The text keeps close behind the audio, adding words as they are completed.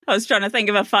I was trying to think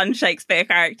of a fun Shakespeare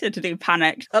character to do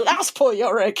panicked. Alas, poor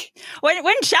Yorick.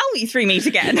 When shall we three meet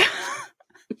again?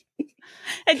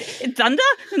 And thunder?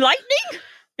 And lightning?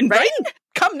 And rain?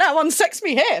 Come now, unsex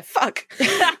me here. Fuck.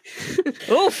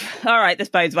 Oof. All right, this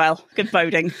bodes well. Good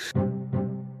boding.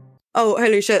 Oh,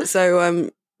 holy shit. So,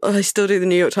 I still do the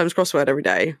New York Times crossword every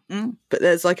day, but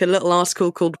there's like a little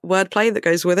article called Wordplay that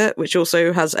goes with it, which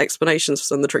also has explanations for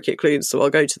some of the trickier clues. So I'll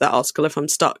go to that article if I'm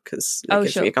stuck, because it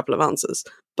gives me a couple of answers.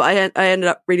 But I ended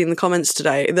up reading the comments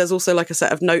today. There's also like a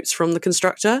set of notes from the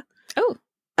constructor. Oh.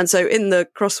 And so in the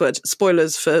crossword,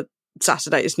 spoilers for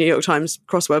Saturday's New York Times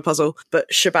crossword puzzle, but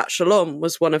Shabbat Shalom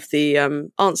was one of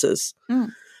the answers.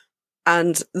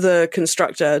 And the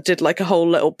constructor did like a whole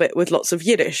little bit with lots of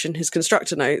Yiddish in his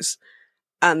constructor notes.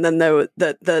 And then there were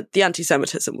the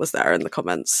anti-Semitism was there in the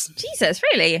comments. Jesus,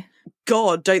 really?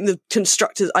 God, don't the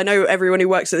constructors... I know everyone who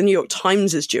works at the New York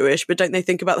Times is Jewish, but don't they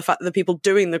think about the fact that the people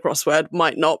doing the crossword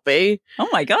might not be? Oh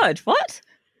my God, what?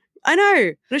 I know.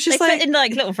 And it's just they like... fit in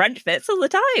like little French bits all the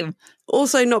time.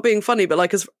 Also not being funny, but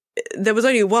like, there was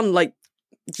only one like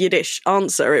Yiddish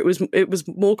answer. It was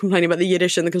more complaining about the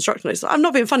Yiddish and the construction notes. I'm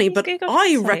not being funny, but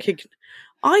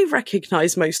I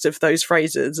recognise most of those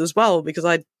phrases as well, because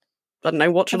I don't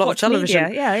know, watch a lot of television.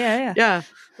 Media. Yeah.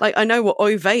 Like, I know what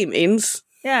oy vey means.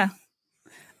 Yeah.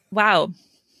 Wow.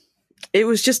 It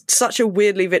was just such a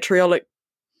weirdly vitriolic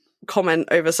comment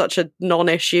over such a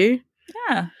non-issue.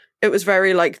 Yeah. It was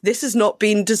very like, this has not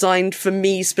been designed for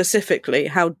me specifically.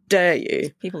 How dare you?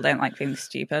 People don't like being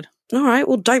stupid. All right,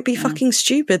 well, don't be fucking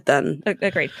stupid then.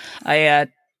 Agreed. I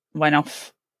went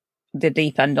off the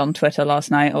deep end on Twitter last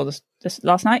night, or this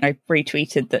last night. I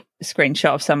retweeted the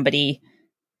screenshot of somebody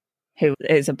who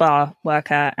is a bar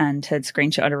worker and had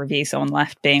screenshotted a review someone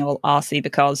left being all arsey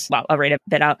because, well, I'll read a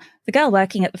bit out. The girl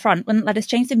working at the front wouldn't let us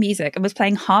change the music and was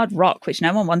playing hard rock, which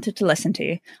no one wanted to listen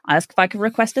to. I asked if I could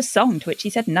request a song, to which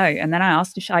she said no. And then I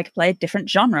asked if I could play a different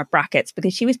genre, brackets,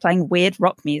 because she was playing weird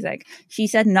rock music. She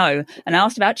said no. And I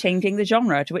asked about changing the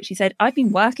genre, to which she said, I've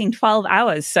been working 12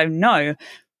 hours, so no.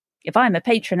 If I'm a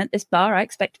patron at this bar, I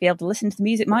expect to be able to listen to the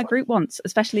music my group wants,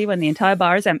 especially when the entire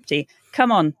bar is empty.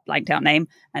 Come on, blanked out name,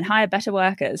 and hire better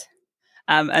workers.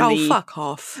 Fuck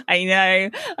off. I know.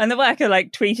 And the worker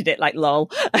like tweeted it like lol.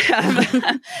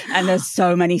 And there's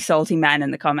so many salty men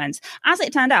in the comments. As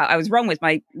it turned out, I was wrong with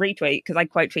my retweet because I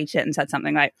quote tweeted it and said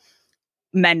something like,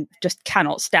 men just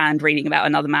cannot stand reading about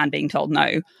another man being told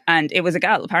no. And it was a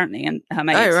girl, apparently, and her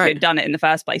mates who had done it in the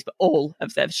first place, but all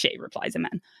of the shitty replies are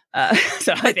men.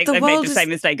 So I think they've made the same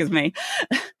mistake as me.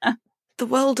 The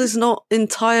world has not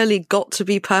entirely got to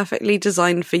be perfectly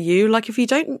designed for you. Like, if you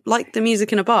don't like the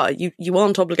music in a bar, you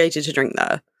aren't obligated to drink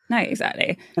there. No,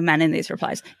 exactly. The man in these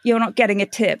replies, you're not getting a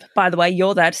tip. By the way,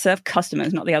 you're there to serve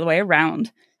customers, not the other way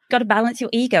around. Got to balance your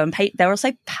ego and they're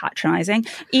also patronizing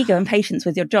ego and patience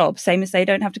with your job, same as they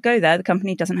don't have to go there, the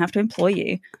company doesn't have to employ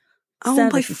you. Oh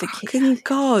my fucking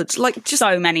God. Like, just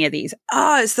so many of these.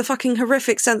 It's the fucking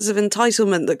horrific sense of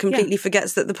entitlement that completely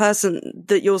forgets that the person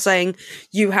that you're saying,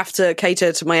 you have to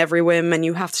cater to my every whim and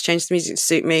you have to change the music to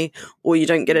suit me, or you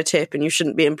don't get a tip and you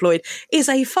shouldn't be employed, is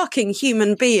a fucking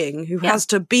human being who has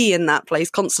to be in that place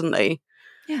constantly.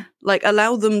 Yeah. Like,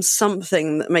 allow them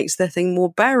something that makes their thing more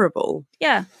bearable.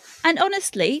 Yeah. And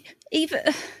honestly, even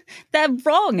they're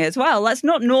wrong as well. That's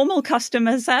not normal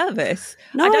customer service.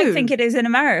 No. I don't think it is in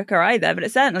America either, but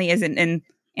it certainly isn't in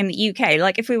the UK.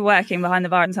 Like, if we were working behind the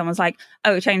bar and someone's like,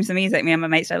 oh, change the music, me and my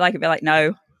mates don't like it, be like,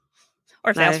 no.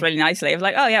 Or if they ask really nicely, it's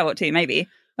like, oh yeah, what to, maybe.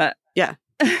 But yeah.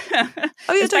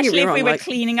 Especially if we were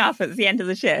cleaning up at the end of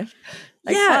the shift.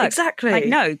 Like, yeah, exactly. Like,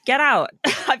 no, get out.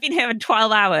 I've been here for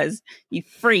 12 hours, you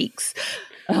freaks.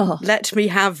 Oh. Let me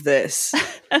have this.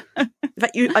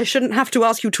 But I shouldn't have to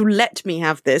ask you to let me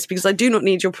have this because I do not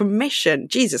need your permission.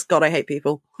 Jesus, God, I hate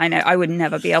people. I know. I would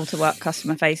never be able to work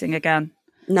customer facing again.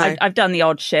 No. I've done the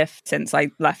odd shift since I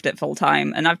left it full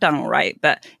time and I've done all right,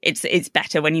 but it's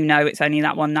better when you know it's only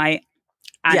that one night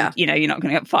and you know you're not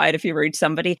going to get fired if you're rude to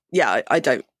somebody. Yeah, I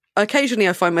don't. Occasionally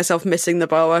I find myself missing the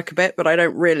bar work a bit, but I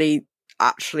don't really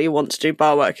actually want to do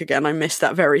bar work again. I miss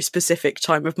that very specific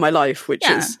time of my life, which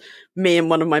is me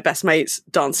and one of my best mates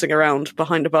dancing around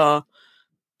behind a bar,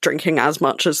 drinking as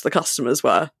much as the customers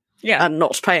were, and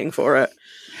not paying for it.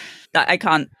 I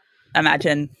can't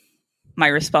imagine my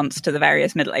response to the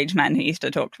various middle-aged men who used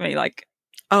to talk to me like,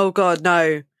 oh God,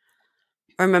 no.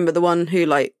 I remember the one who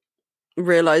like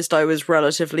realised I was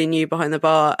relatively new behind the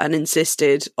bar and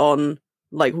insisted on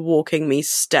like walking me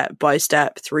step by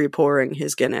step through pouring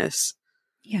his Guinness.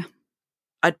 Yeah.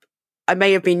 I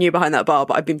may have been new behind that bar,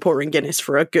 but I've been pouring Guinness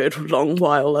for a good long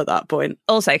while at that point.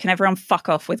 Also, can everyone fuck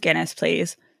off with Guinness,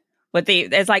 please?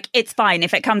 There's like, it's fine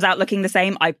if it comes out looking the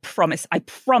same. I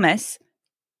promise,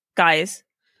 guys.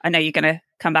 I know you're gonna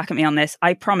come back at me on this.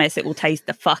 I promise it will taste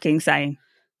the fucking same.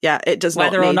 Yeah, it does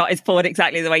not. Whether or not it's poured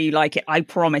exactly the way you like it, I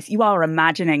promise. You are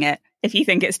imagining it if you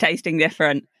think it's tasting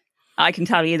different. I can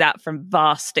tell you that from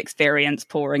vast experience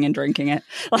pouring and drinking it.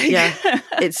 Yeah,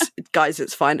 it's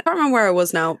fine. I can't remember where I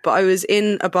was now, but I was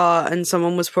in a bar and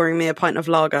someone was pouring me a pint of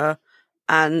lager,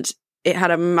 and it had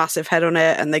a massive head on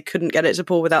it, and they couldn't get it to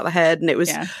pour without the head, and it was.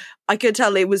 Yeah. I could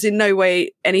tell it was in no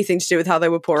way anything to do with how they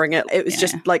were pouring it. It was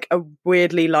just like a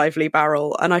weirdly lively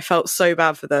barrel, and I felt so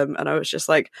bad for them, and I was just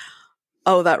like,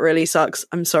 oh, that really sucks.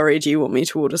 I'm sorry. Do you want me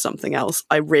to order something else?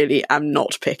 I really am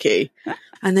not picky.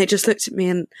 And they just looked at me,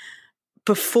 and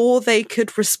before they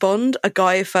could respond, a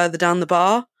guy further down the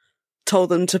bar told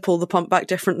them to pull the pump back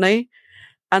differently.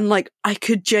 And like, I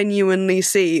could genuinely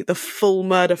see the full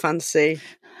murder fantasy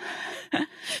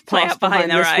play out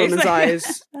behind this woman's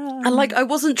eyes. And like, I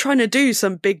wasn't trying to do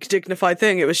some big dignified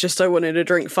thing. It was just I wanted to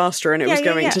drink faster, and it was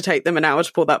going to take them an hour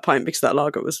to pour that pint because that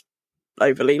lager was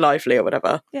overly lively or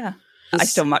whatever. Yeah. I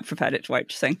still much preferred it to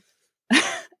waitressing.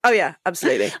 Oh yeah,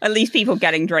 absolutely. At least people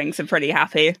getting drinks are pretty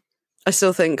happy. I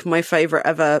still think my favourite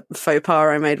ever faux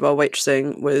pas I made while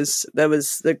waitressing was there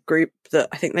was the group that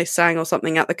I think they sang or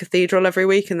something at the cathedral every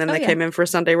week, and then they came in for a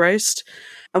Sunday roast.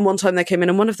 And one time they came in,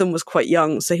 and one of them was quite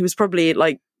young, so he was probably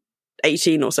like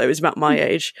 18 or so, he was about my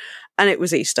age, and it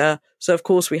was Easter, so of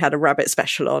course we had a rabbit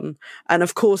special on, and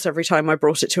of course every time I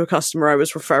brought it to a customer I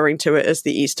was referring to it as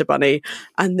the Easter bunny,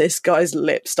 and this guy's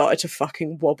lip started to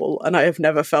fucking wobble, and I have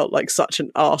never felt like such an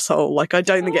arsehole. Like, I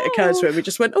don't think it occurred to him. He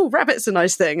just went, oh, rabbit's a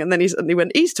nice thing, and then he suddenly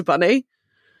went, Easter bunny.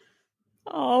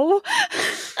 Oh.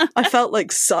 I felt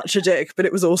like such a dick, but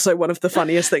it was also one of the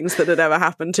funniest things that had ever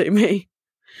happened to me.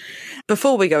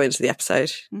 Before we go into the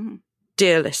episode,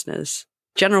 dear listeners,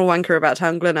 General Wanker About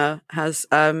Town Glinner has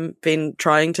been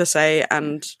trying to say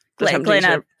and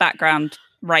Glinner, background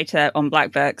writer on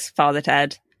Black Books, Father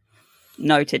Ted,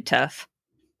 noted turf.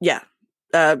 Yeah,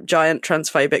 giant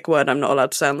transphobic word I'm not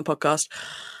allowed to say on the podcast.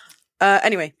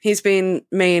 Anyway, he's been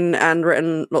mean and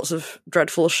written lots of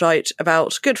dreadful shite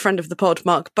about good friend of the pod,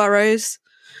 Mark Burrows.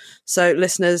 So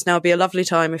listeners, now would be a lovely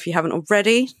time, if you haven't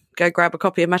already, go grab a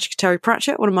copy of Magic of Terry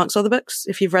Pratchett, one of Mark's other books.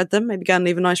 If you've read them, maybe go and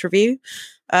leave a nice review.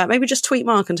 Maybe just tweet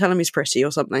Mark and tell him he's pretty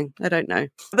or something. I don't know.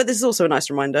 But this is also a nice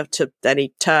reminder to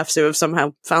any TERFs who have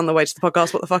somehow found their way to the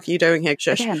podcast. What the fuck are you doing here?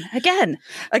 Shush. Again.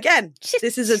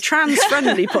 This is a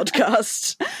trans-friendly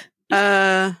podcast.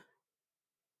 I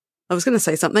was going to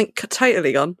say something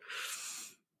totally gone.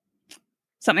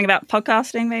 Something about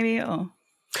podcasting, maybe, or...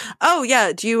 Oh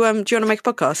yeah, do you want to make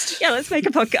a podcast? Yeah, let's make a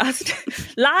podcast.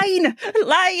 Line.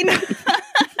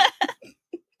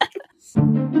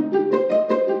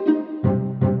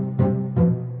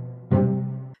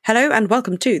 Hello and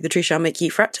welcome to The Tree Shall Make Ye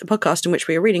Fret, a podcast in which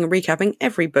we are reading and recapping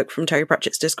every book from Terry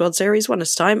Pratchett's Discworld series one at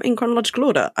a time in chronological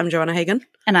order. I'm Joanna Hagan.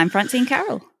 And I'm Francine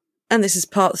Carroll. And this is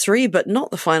part 3, but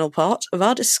not the final part, of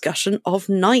our discussion of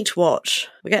Night Watch.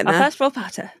 We're getting our there. First 4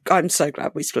 parter. I'm so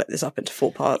glad we split this up into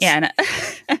 4 parts. Yeah, no.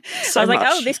 So I was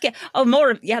much. like,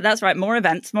 more, yeah, that's right, more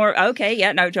events, more, okay,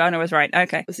 yeah, no, Joanna was right,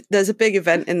 okay. There's a big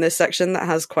event in this section that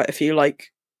has quite a few,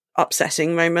 like,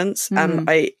 upsetting moments, and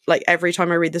I, like, every time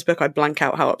I read this book, I blank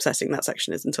out how upsetting that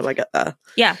section is until I get there.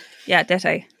 Yeah,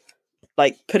 ditto.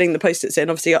 Like, putting the post-its in,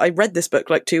 obviously, I read this book,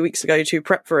 like, 2 weeks ago to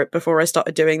prep for it before I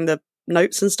started doing the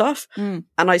notes and stuff, and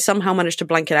I somehow managed to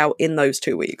blank it out in those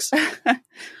 2 weeks.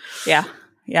 Yeah.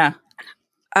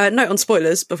 Note on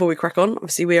spoilers before we crack on.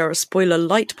 Obviously, we are a spoiler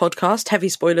light podcast, heavy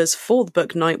spoilers for the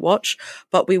book Night Watch,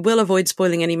 but we will avoid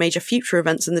spoiling any major future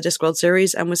events in the Discworld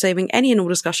series, and we're saving any and all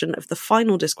discussion of the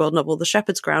final Discworld novel, The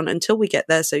Shepherd's Crown, until we get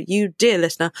there, so you, dear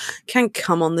listener, can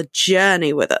come on the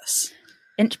journey with us.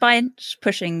 Inch by inch,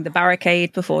 pushing the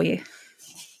barricade before you.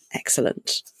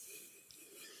 Excellent.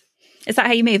 Is that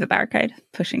how you move a barricade?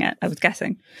 Pushing it, I was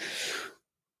guessing.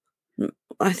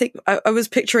 I think I was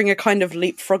picturing a kind of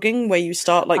leapfrogging where you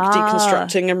start like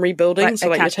deconstructing and rebuilding. Like so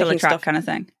like you're taking track stuff kind of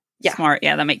thing. Yeah. Smart.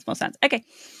 Yeah, that makes more sense. Okay.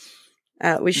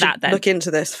 We should look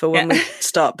into this for when we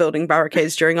start building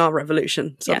barricades during our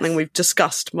revolution. Something we've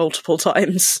discussed multiple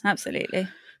times. Absolutely.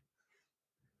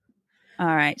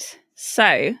 All right.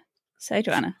 So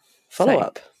Joanna. Follow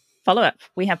up.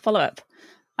 We have follow up.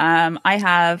 I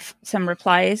have some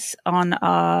replies on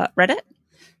our Reddit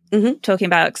talking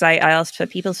about, because I asked for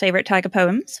people's favourite Tiger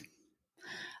poems.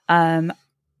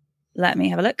 Let me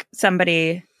have a look.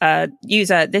 Somebody,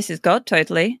 user This Is God,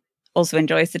 totally, also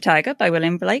enjoys The Tiger by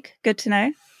William Blake. Good to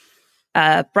know.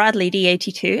 Bradley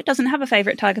D82 doesn't have a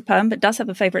favourite Tiger poem, but does have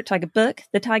a favourite Tiger book,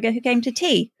 The Tiger Who Came to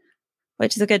Tea,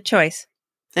 which is a good choice.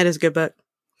 It is a good book.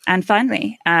 And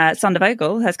finally,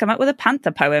 Sondervogel has come up with a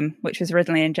panther poem, which was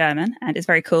originally in German and is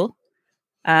very cool.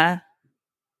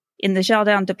 In the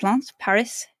Jardin des Plantes,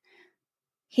 Paris,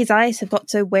 his eyes have got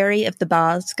so weary of the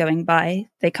bars going by,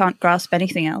 they can't grasp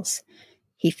anything else.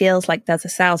 He feels like there's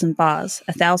 1,000 bars,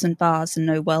 and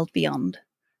no world beyond.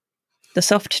 The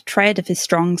soft tread of his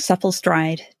strong, supple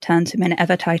stride turns him in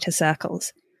ever tighter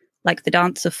circles, like the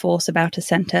dance of force about a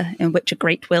centre in which a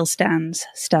great will stands,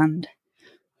 stunned.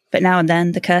 But now and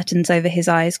then the curtains over his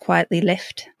eyes quietly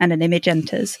lift, and an image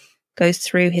enters, goes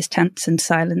through his tense and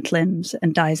silent limbs,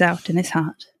 and dies out in his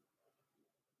heart.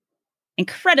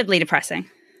 Incredibly depressing.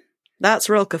 That's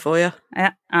Rilke for you.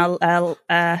 Yeah, I'll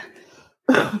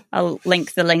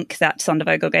link the link that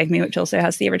Sondervogel gave me, which also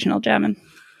has the original German,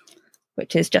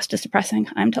 which is just as depressing,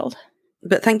 I'm told.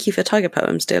 But thank you for tiger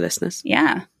poems, dear listeners.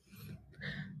 Yeah.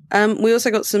 We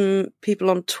also got some people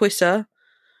on Twitter.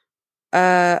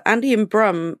 Andy and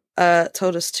Brum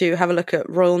told us to have a look at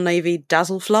Royal Navy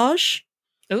Dazzleflage.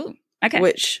 Ooh, okay.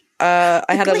 Which I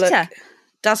had glitter. a look.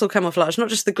 Dazzle camouflage, not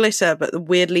just the glitter, but the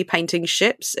weirdly painting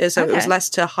ships. So it was less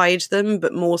to hide them,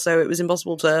 but more so it was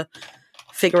impossible to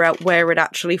figure out where it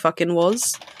actually fucking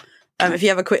was. If you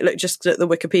have a quick look just at the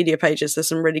Wikipedia pages, there's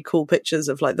some really cool pictures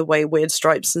of like the way weird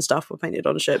stripes and stuff were painted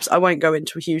on ships. I won't go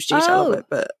into a huge detail of it,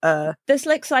 but this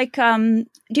looks like do you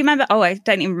remember, I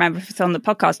don't even remember if it's on the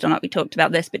podcast or not, we talked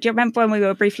about this, but do you remember when we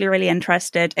were briefly really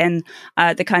interested in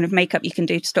the kind of makeup you can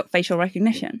do to stop facial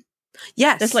recognition?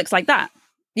 Yes. This looks like that.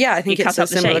 Yeah, I think it's a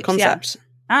similar shapes, concept.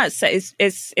 Yeah.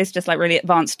 It's just like really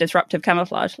advanced disruptive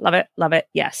camouflage. Love it,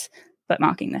 yes.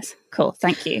 Bookmarking this. Cool,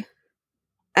 thank you.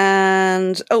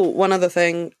 And one other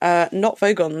thing, not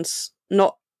Vogons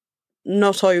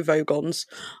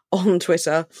on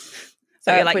Twitter.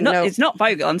 So you're like, it's not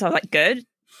Vogons. I was like, good.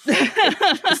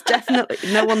 It's definitely,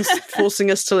 no one's forcing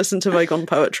us to listen to Vogon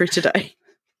poetry today.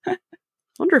 I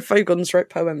wonder if Vogons wrote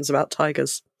poems about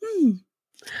tigers.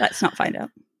 Let's not find out.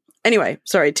 Anyway,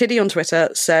 sorry, Tiddy on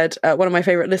Twitter said, one of my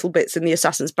favourite little bits in the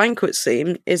Assassin's Banquet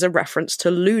scene is a reference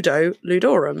to Ludo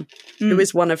Ludorum, who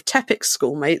is one of Tepic's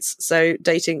schoolmates, so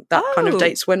that kind of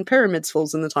dates when Pyramids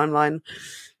falls in the timeline.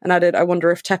 And added, I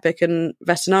wonder if Tepic and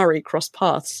Vetinari cross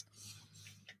paths.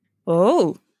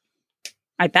 Oh,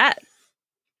 I bet.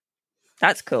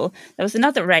 That's cool. There was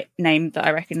another name that I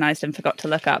recognised and forgot to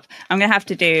look up. I'm going to have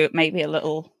to do maybe a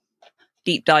little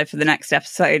deep dive for the next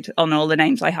episode on all the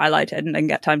names I highlighted and then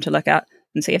get time to look at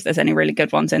and see if there's any really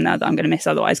good ones in there that I'm going to miss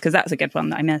otherwise, because that's a good one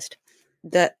that I missed.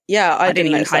 I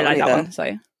didn't even highlight that one.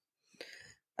 So,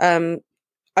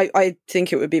 I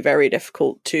think it would be very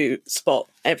difficult to spot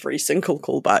every single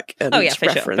callback and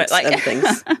reference sure, but and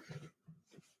things.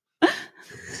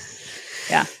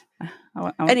 Yeah.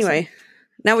 Anyway,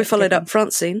 now we followed up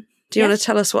Francine. Do you want to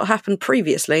tell us what happened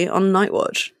previously on Night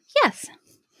Watch? Yes.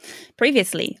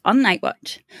 Previously on Night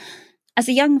Watch. As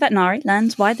a young Vetinari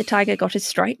learns why the tiger got his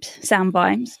stripes, Sam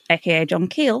Vimes, aka John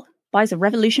Keel, buys a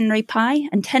revolutionary pie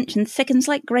and tension thickens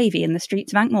like gravy in the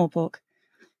streets of Ankh-Morpork.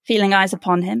 Feeling eyes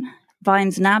upon him,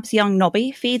 Vimes nabs young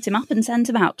Nobby, feeds him up and sends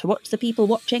him out to watch the people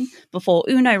watching before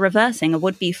Uno reversing a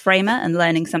would-be framer and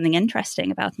learning something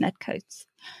interesting about Ned Coates.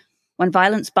 When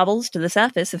violence bubbles to the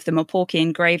surface of the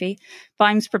Morporkian gravy,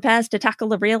 Vimes prepares to tackle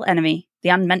the real enemy, the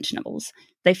unmentionables.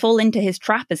 They fall into his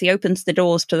trap as he opens the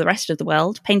doors to the rest of the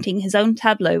world, painting his own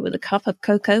tableau with a cup of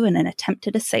cocoa and an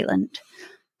attempted assailant.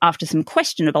 After some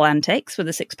questionable antics with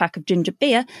a 6-pack of ginger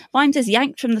beer, Vimes is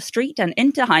yanked from the street and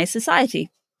into high society.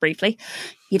 Briefly,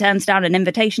 he turns down an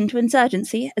invitation to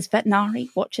insurgency as Vetinari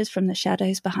watches from the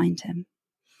shadows behind him.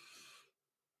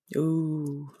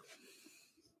 Ooh.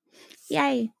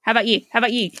 Yay. How about you?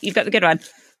 You've got the good one.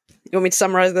 You want me to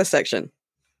summarise this section?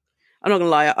 I'm not going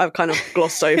to lie, I've kind of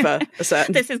glossed over a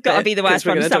certain This has got to be the worst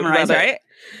one to summarise, right?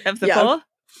 Of the four?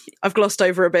 I've glossed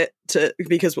over a bit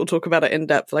because we'll talk about it in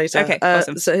depth later. Okay,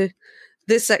 awesome. So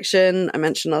this section I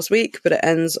mentioned last week, but it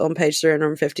ends on page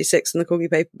 356 in the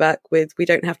Corgi paperback with, we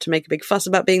don't have to make a big fuss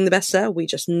about being the best seller, we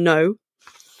just know.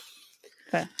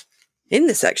 Fair. In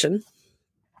this section,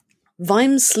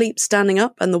 Vimes sleeps standing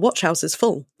up and the watch house is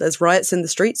full. There's riots in the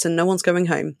streets and no one's going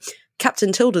home.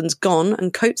 Captain Tilden's gone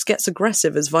and Coates gets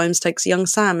aggressive as Vimes takes young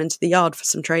Sam into the yard for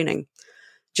some training.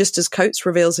 Just as Coates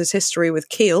reveals his history with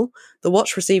Keel, the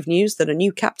watch receive news that a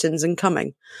new captain's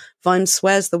incoming. Vimes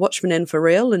swears the watchman in for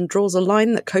real and draws a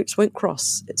line that Coates won't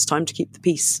cross. It's time to keep the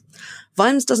peace.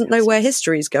 Vimes doesn't know where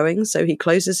history's going, so he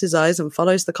closes his eyes and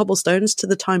follows the cobblestones to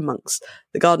the time monks.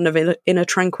 The garden of inner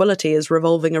tranquility is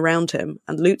revolving around him,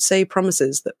 and Lutze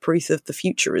promises that proof of the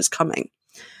future is coming.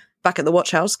 Back at the watch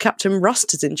house, Captain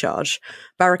Rust is in charge.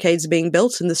 Barricades are being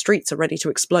built and the streets are ready to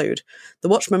explode. The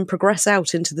watchmen progress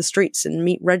out into the streets and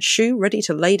meet Red Shoe ready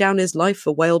to lay down his life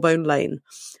for Whalebone Lane.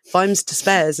 Vimes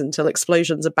despairs until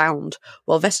explosions abound,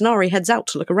 while Vetinari heads out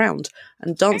to look around,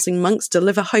 and dancing monks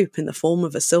deliver hope in the form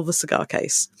of a silver cigar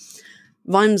case.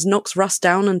 Vimes knocks Rust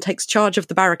down and takes charge of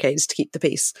the barricades to keep the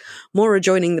peace. More are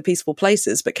joining the peaceful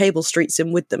places, but Cable Street's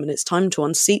in with them, and it's time to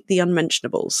unseat the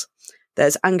unmentionables.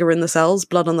 There's anger in the cells,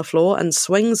 blood on the floor, and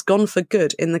swings gone for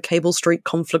good in the Cable Street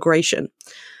conflagration.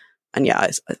 And yeah,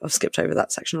 I've skipped over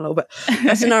that section a little bit.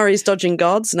 Vetinari's dodging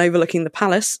guards and overlooking the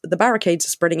palace. The barricades are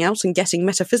spreading out and getting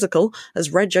metaphysical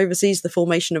as Reg oversees the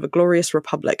formation of a glorious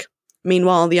republic.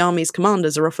 Meanwhile, the army's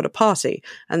commanders are off at a party,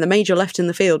 and the major left in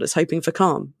the field is hoping for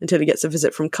calm, until he gets a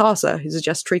visit from Carcer, who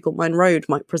suggests Treacle Mine Road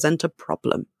might present a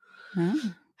problem.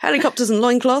 Oh. Helicopters and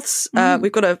loincloths.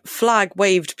 We've got a flag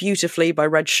waved beautifully by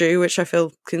Red Shoe, which I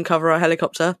feel can cover a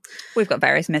helicopter. We've got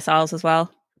various missiles as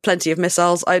well. Plenty of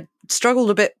missiles. I struggled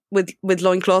a bit with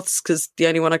loincloths because the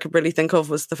only one I could really think of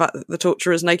was the fact that the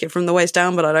torturer is naked from the waist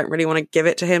down, but I don't really want to give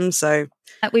it to him, so...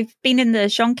 We've been in the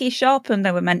Shonky shop and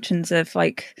there were mentions of,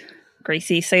 like,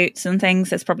 greasy suits and things.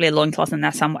 There's probably a loincloth in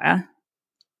there somewhere.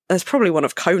 There's probably one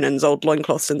of Conan's old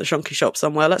loincloths in the Shonky shop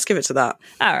somewhere. Let's give it to that.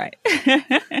 All right.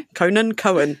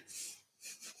 Cohen.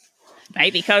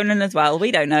 Maybe Conan as well.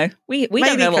 We don't know. We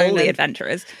don't know all the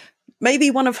adventurers.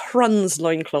 Maybe one of Hrun's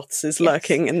loincloths is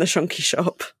lurking in the Shonky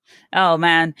shop. Oh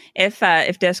man, if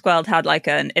Discworld had like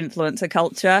an influencer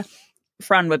culture,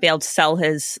 Hrun would be able to sell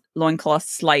his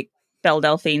loincloths like Belle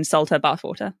Delphine sold her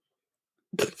bathwater.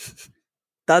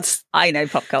 I know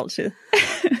pop culture.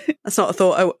 That's not a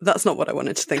thought. That's not what I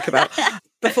wanted to think about.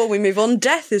 Before we move on,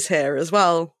 Death is here as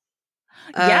well.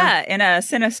 In a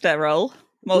sinister role.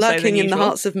 Lurking in the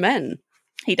hearts of men.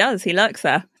 He does. He lurks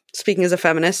there. Speaking as a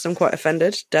feminist, I'm quite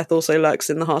offended. Death also lurks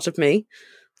in the heart of me.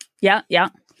 Yeah.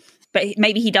 But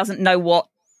maybe he doesn't know what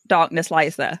darkness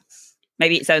lies there.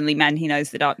 Maybe it's only men he knows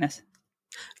the darkness.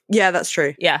 Yeah, that's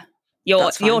true. Yeah.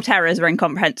 Your terrors are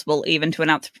incomprehensible even to an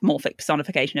anthropomorphic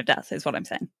personification of death, is what I'm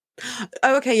saying.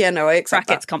 Oh, okay, yeah, no, I accept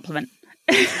Brackets that. Compliment.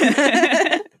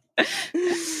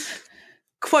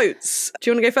 Quotes. Do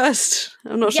you want to go first?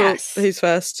 I'm not sure who's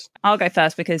first. I'll go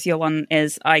first because your one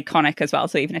is iconic as well,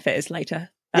 so even if it is later.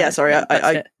 Yeah, sorry,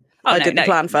 I didn't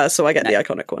plan first, so I get the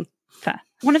iconic one. Fair.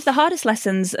 One of the hardest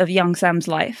lessons of young Sam's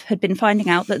life had been finding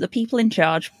out that the people in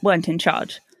charge weren't in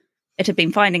charge. It had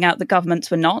been finding out that governments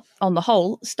were not, on the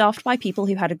whole, staffed by people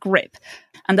who had a grip,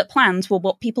 and that plans were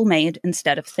what people made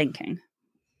instead of thinking.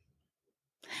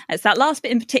 It's that last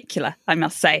bit in particular, I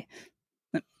must say.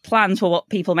 That plans were what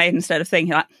people made instead of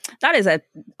thinking. That is a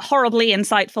horribly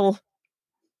insightful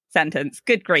sentence.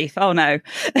 Good grief. Oh no.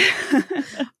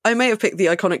 I may have picked the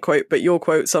iconic quote, but your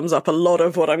quote sums up a lot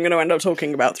of what I'm going to end up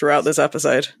talking about throughout this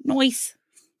episode. Nice.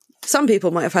 Some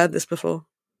people might have heard this before.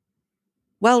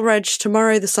 Well, Reg,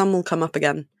 tomorrow the sun will come up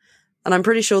again, and I'm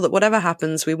pretty sure that whatever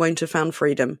happens, we won't have found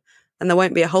freedom, and there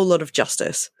won't be a whole lot of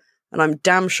justice, and I'm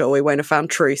damn sure we won't have found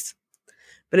truth.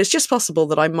 But it's just possible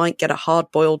that I might get a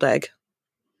hard-boiled egg.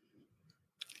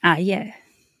 Ah, yeah.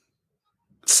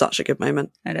 Such a good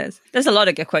moment. It is. There's a lot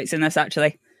of good quotes in this,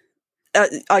 actually.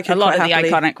 I could a lot of the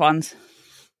iconic ones.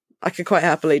 I could quite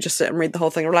happily just sit and read the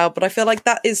whole thing aloud, but I feel like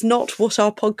that is not what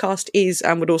our podcast is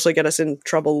and would also get us in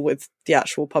trouble with the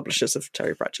actual publishers of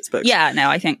Terry Pratchett's books. Yeah, no,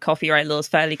 I think copyright law is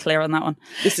fairly clear on that one.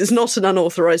 This is not an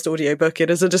unauthorised audiobook, it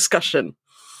is a discussion.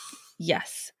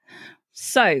 Yes.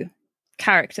 So,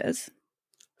 characters.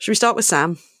 Should we start with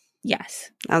Sam?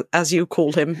 Yes. As you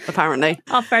called him, apparently.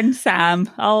 Our friend Sam.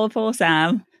 Oh, poor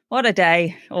Sam. What a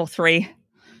day. Or three.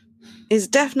 Is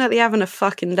definitely having a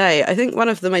fucking day. I think one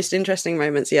of the most interesting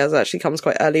moments he has actually comes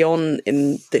quite early on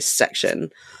in this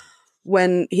section,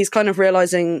 when he's kind of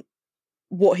realising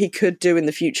what he could do in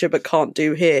the future but can't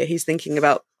do here. He's thinking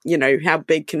about, you know, how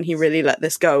big can he really let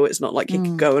this go? It's not like he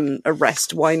could go and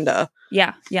arrest Winder.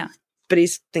 Yeah. But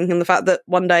he's thinking the fact that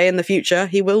one day in the future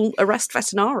he will arrest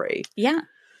Vetinari. Yeah.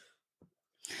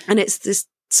 And it's this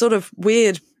sort of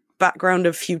weird background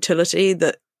of futility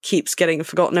that keeps getting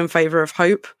forgotten in favour of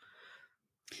hope.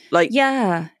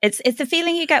 Yeah, it's the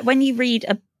feeling you get when you read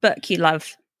a book you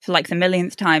love for like the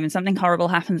millionth time and something horrible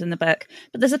happens in the book,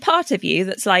 but there's a part of you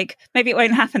that's like, maybe it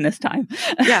won't happen this time.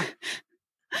 Yeah.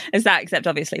 It's that, except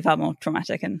obviously far more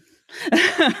traumatic and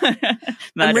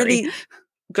I'm really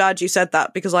glad you said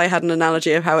that, because I had an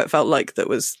analogy of how it felt like that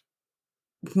was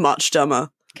much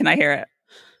dumber. Can I hear it?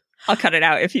 I'll cut it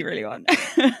out if you really want.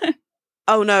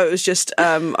 Oh no, it was just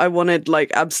I wanted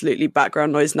like absolutely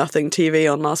background noise nothing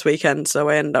TV on last weekend, so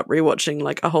I ended up rewatching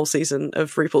like a whole season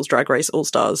of RuPaul's Drag Race All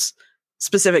Stars,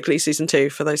 specifically season 2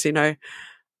 for those who know.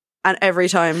 And every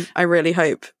time I really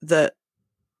hope that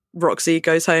Roxy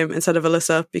goes home instead of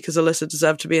Alyssa, because Alyssa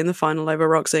deserved to be in the final over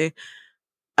Roxy.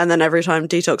 And then every time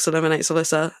Detox eliminates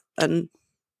Alyssa, and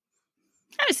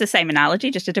it's the same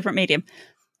analogy, just a different medium.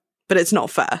 But it's not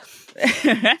fair.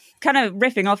 Kind of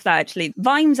riffing off that, actually,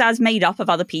 Vimes as made up of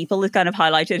other people is kind of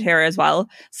highlighted here as well.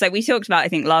 So we talked about, I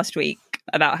think, last week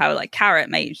about how like Carrot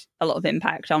made a lot of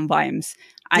impact on Vimes.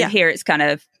 And here it's kind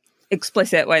of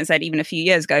explicit when it said even a few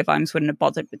years ago, Vimes wouldn't have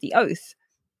bothered with the oath.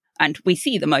 And we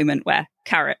see the moment where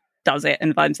Carrot does it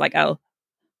and Vimes like, oh.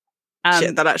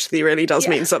 Shit, that actually really does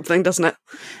mean something, doesn't it?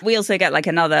 We also get like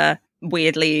another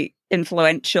weirdly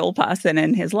influential person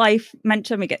in his life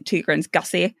mentioned. We get Tugrin's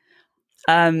Gussie.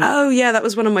 Oh yeah, that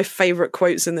was one of my favourite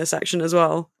quotes in this section as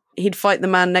well. He'd fight the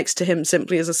man next to him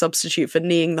simply as a substitute for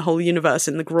kneeing the whole universe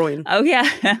in the groin. Oh yeah.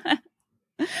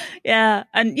 Yeah.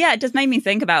 And yeah, it just made me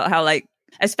think about how, like,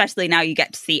 especially now you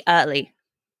get to see early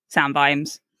Sam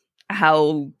Vimes,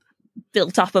 how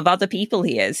built up of other people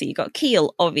he is. So you got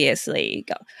Keel, obviously, you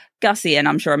got Gussie, and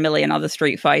I'm sure a million other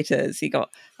Street Fighters. You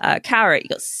got Carrot, you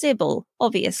got Sybil,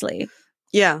 obviously.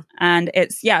 Yeah. And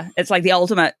it's like the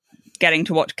ultimate getting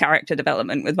to watch character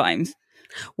development with Vimes.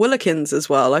 Willekins as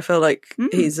well. I feel like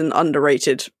he's an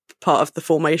underrated part of the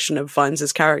formation of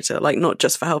Vimes' character, like not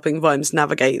just for helping Vimes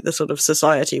navigate the sort of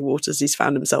society waters he's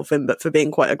found himself in, but for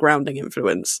being quite a grounding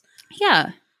influence.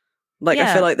 Yeah. Like,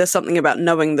 I feel like there's something about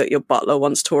knowing that your butler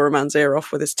once tore a man's ear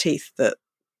off with his teeth that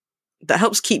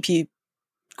helps keep you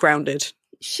grounded.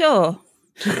 Sure.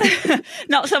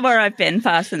 Not somewhere I've been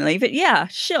personally, but yeah,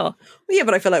 sure. Yeah,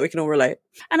 but I feel like we can all relate.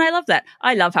 And I love that.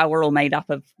 I love how we're all made up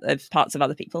of parts of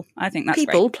other people. I think that's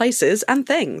people, great. Places, and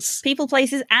things. People,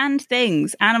 places, and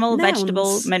things. Animal, Nouns.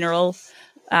 Vegetable, mineral,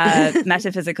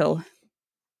 metaphysical.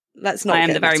 Let's not. I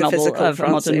am the very model of a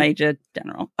modern major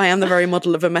general. I am the very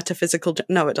model of a metaphysical.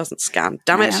 No, it doesn't scan.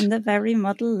 Damn it! I am the very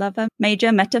model of a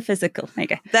major metaphysical. There you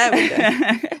go. There we go.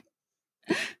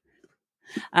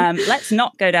 Let's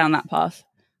not go down that path.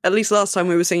 At least last time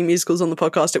we were singing musicals on the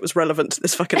podcast, it was relevant to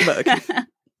this fucking book.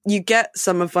 You get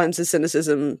some of Vimes'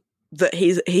 cynicism that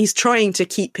he's trying to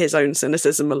keep his own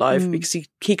cynicism alive because he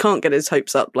can't get his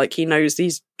hopes up. Like, he knows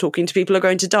he's talking to people who are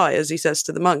going to die, as he says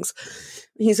to the monks.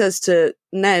 He says to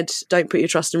Ned, don't put your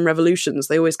trust in revolutions.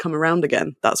 They always come around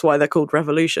again. That's why they're called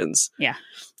revolutions. Yeah.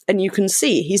 And you can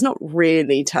see he's not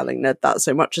really telling Ned that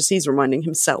so much as he's reminding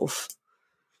himself.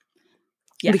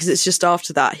 Yes. Because it's just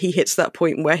after that, he hits that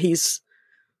point where he's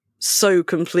so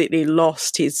completely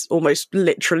lost. He's almost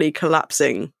literally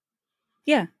collapsing.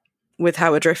 Yeah. With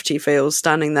how adrift he feels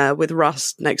standing there with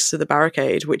Rust next to the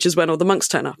barricade, which is when all the monks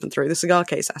turn up and throw the cigar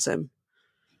case at him.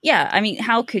 Yeah, I mean,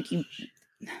 how could you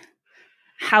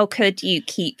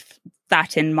keep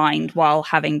that in mind while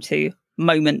having to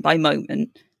moment by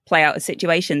moment play out a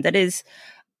situation that is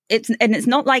it's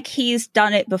not like he's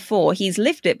done it before. He's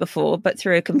lived it before, but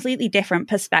through a completely different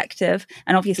perspective.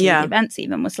 And obviously the events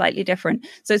even were slightly different.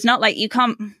 So it's not like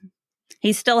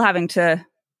he's still having to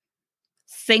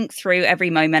think through every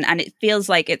moment. And it feels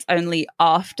like it's only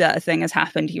after a thing has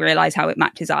happened you realize how it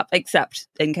matches up, except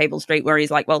in Cable Street where he's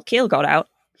like, well, Keel got out.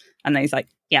 And then he's like,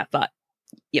 yeah, but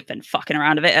you've been fucking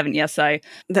around a bit, haven't you? So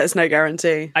there's no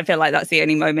guarantee. I feel like that's the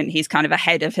only moment he's kind of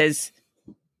ahead of his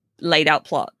laid out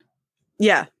plot.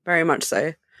 Yeah, very much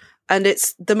so. And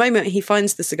it's the moment he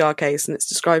finds the cigar case, and it's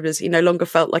described as he no longer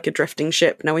felt like a drifting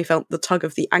ship. Now he felt the tug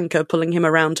of the anchor pulling him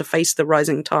around to face the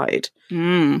rising tide.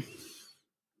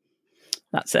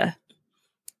 That's a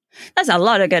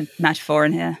lot of good metaphor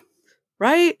in here.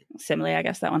 Right? Simile, I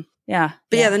guess, that one. Yeah.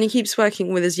 But yeah, then he keeps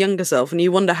working with his younger self, and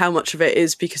you wonder how much of it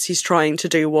is because he's trying to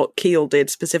do what Keel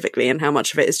did specifically, and how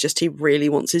much of it is just he really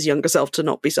wants his younger self to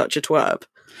not be such a twerp.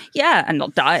 Yeah, and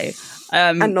not die.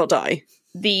 And not die.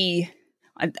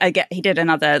 I get he did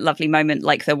another lovely moment,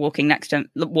 like the walking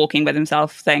with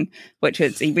himself thing, which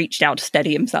was he reached out to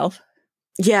steady himself.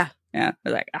 Yeah. Yeah. I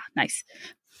was like, nice.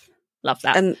 Love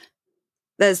that. And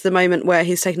there's the moment where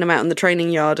he's taking him out in the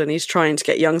training yard and he's trying to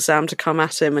get young Sam to come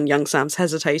at him, and young Sam's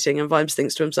hesitating, and Vimes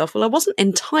thinks to himself, well, I wasn't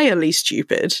entirely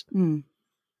stupid. And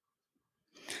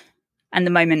the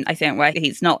moment, I think, where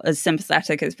he's not as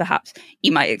sympathetic as perhaps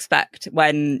you might expect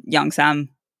when young Sam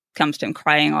comes to him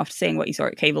crying after seeing what he saw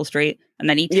at Cable Street, and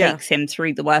then he takes him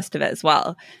through the worst of it as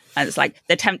well. And it's like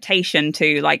the temptation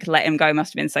to like let him go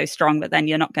must have been so strong, but then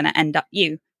you're not going to end up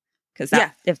you. Because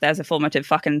if there's a formative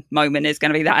fucking moment, it's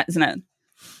going to be that, isn't it?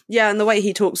 Yeah, and the way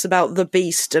he talks about the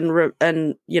beast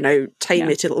and you know, tame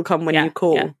it, it'll come when you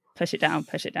call. Yeah. Push it down,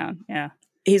 yeah.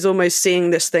 He's almost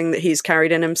seeing this thing that he's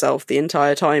carried in himself the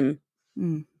entire time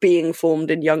being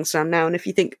formed in young Sam now. And if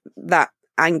you think that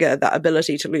anger, that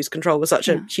ability to lose control was such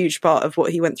a huge part of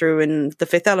what he went through in The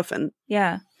Fifth Elephant.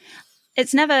 Yeah.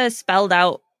 It's never spelled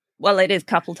out. Well, it is a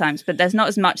couple times, but there's not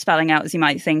as much spelling out as you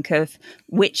might think of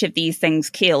which of these things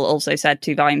Keel also said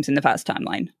to Vimes in the first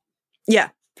timeline. Yeah,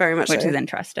 very much which so. is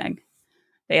interesting.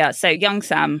 But yeah, so young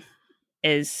Sam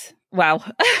is, wow.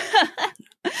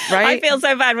 Right? I feel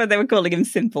so bad when they were calling him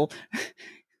Simple.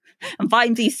 And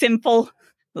Vimesy Simple,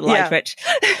 the light switch.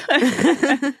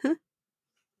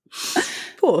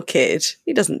 Poor kid.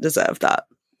 He doesn't deserve that.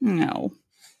 No.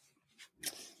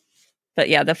 But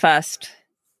yeah, the first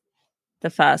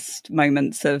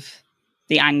moments of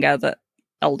the anger that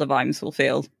older Vimes will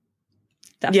feel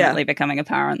definitely becoming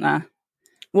apparent there.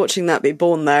 Watching that be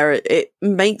born there, it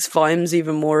makes Vimes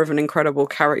even more of an incredible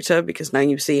character, because now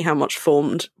you see how much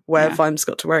formed where Vimes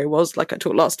got to where he was. Like I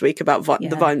talked last week about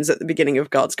the Vimes at the beginning of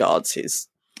Guards.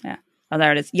 Yeah. Oh,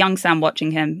 there it is. Young Sam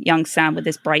watching him. Young Sam with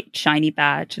his bright, shiny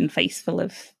badge and face full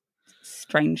of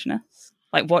strangeness.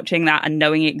 Like watching that and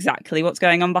knowing exactly what's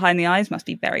going on behind the eyes must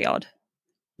be very odd.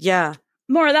 Yeah.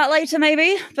 More of that later,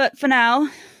 maybe. But for now...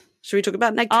 Should we talk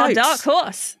about Ned Our Coates? dark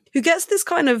horse. Who gets this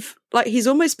kind of... Like, he's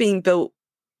almost being built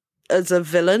as a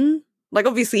villain. Like,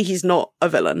 obviously, he's not a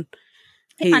villain.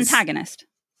 He's antagonist.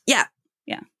 Yeah.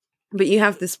 Yeah. But you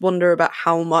have this wonder about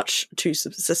how much to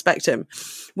suspect him,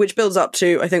 which builds up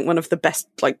to, I think, one of the best,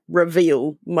 like,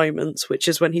 reveal moments, which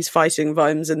is when he's fighting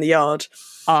Vimes in the yard.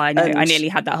 Oh, I know. I nearly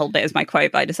had that whole bit as my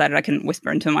quote, but I decided I couldn't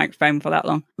whisper into a microphone for that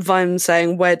long. Vimes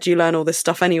saying, "Where do you learn all this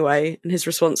stuff anyway?" And his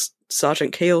response,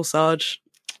 "Sergeant Keel, Sarge."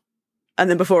 And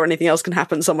then before anything else can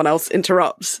happen, someone else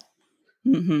interrupts.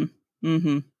 Mm-hmm.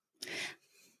 Mm-hmm.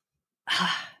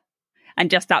 And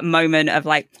just that moment of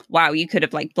like, wow, you could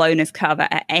have like blown his cover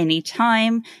at any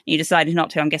time. You decided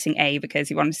not to. I'm guessing A, because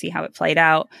you wanted to see how it played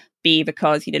out. B,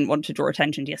 because you didn't want to draw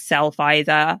attention to yourself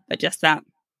either. But just that,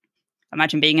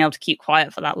 imagine being able to keep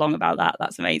quiet for that long about that.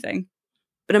 That's amazing.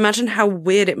 But imagine how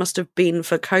weird it must have been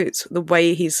for Coates, the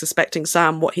way he's suspecting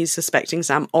Sam, what he's suspecting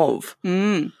Sam of.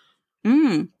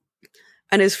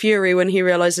 And his fury when he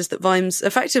realises that Vimes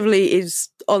effectively is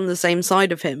on the same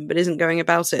side of him, but isn't going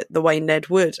about it the way Ned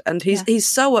would. And he's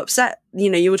so upset. You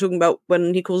know, you were talking about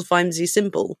when he calls Vimesy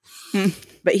Simple.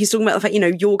 But he's talking about the fact, you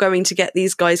know, you're going to get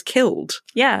these guys killed.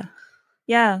 Yeah.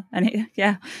 Yeah. And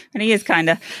he is kind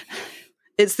of...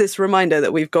 It's this reminder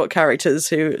that we've got characters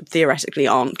who theoretically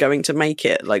aren't going to make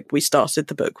it, like we started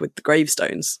the book with the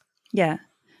gravestones. Yeah.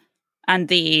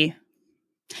 And it's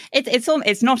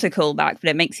not a callback, but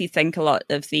it makes you think a lot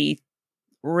of the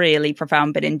really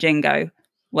profound bit in Jingo,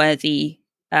 where the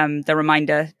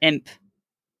reminder imp.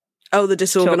 Oh, the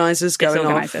disorganizers going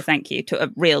off. Thank you.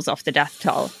 Reels off the death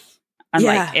toll. And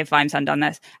like, if Vimes hadn't done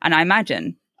this. And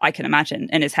I can imagine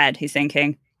in his head, he's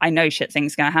thinking, I know shit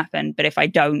thing's going to happen, but if I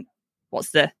don't,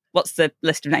 what's the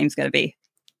list of names going to be?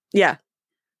 Yeah.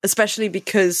 Especially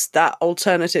because that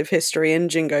alternative history in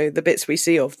Jingo, the bits we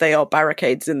see of, they are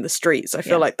barricades in the streets. I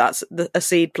feel like that's a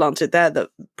seed planted there that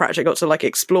Pratchett got to like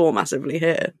explore massively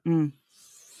here.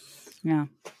 Yeah.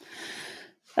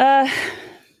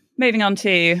 Moving on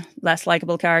to less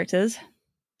likable characters.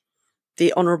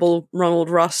 The Honourable Ronald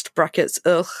Rust, brackets,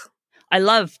 ugh. I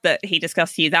love that he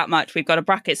discussed you that much. We've got a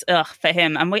brackets, ugh, for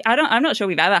him. And I'm not sure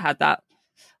we've ever had that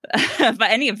for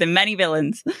any of the many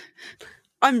villains.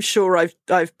 I'm sure I've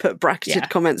put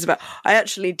bracketed comments about. I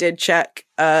actually did check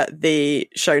the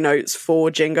show notes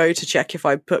for Jingo to check if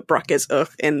I put brackets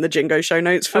ugh in the Jingo show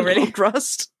notes for Ronald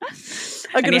Rust.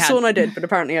 I could have sworn I did, but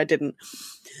apparently I didn't.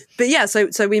 But yeah,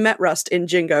 so we met Rust in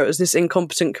Jingo as this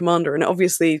incompetent commander, and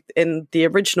obviously in the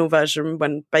original version,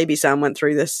 when Baby Sam went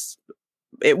through this,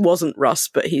 it wasn't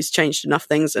Rust, but he's changed enough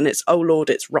things, and it's, oh Lord,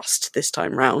 it's Rust this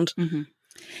time round. Mm-hmm.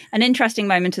 An interesting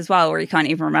moment as well, where you can't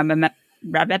even remember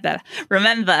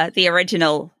the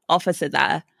original officer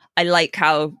there. I like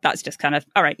how that's just kind of,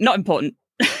 all right, not important.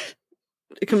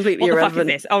 Completely what irrelevant.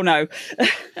 The fuck is this? Oh no.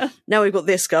 Now we've got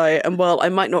this guy, and while I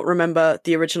might not remember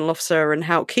the original officer and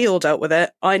how Keel dealt with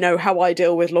it, I know how I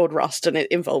deal with Lord Rust, and it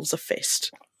involves a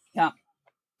fist. Yeah.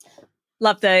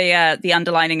 Love the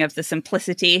underlining of the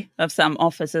simplicity of some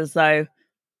officers, though,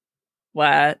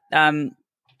 where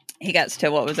he gets to,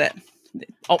 what was it?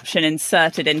 Option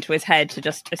inserted into his head to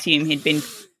just assume he'd been...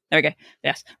 There we go.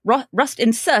 Yes. Rust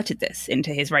inserted this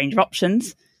into his range of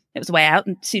options. It was a way out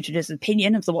and suited his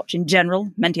opinion of the watch in general.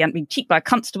 Meant he hadn't been cheeked by a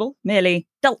constable, merely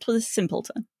dealt with a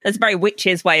simpleton. That's a very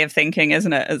witch's way of thinking,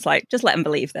 isn't it? It's like, just let him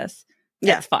believe this.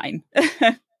 Yeah. It's fine.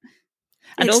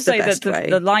 And it's also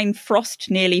the line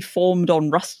frost nearly formed on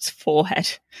Rust's forehead.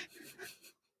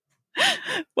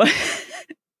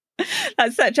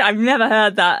 That's I've never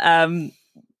heard that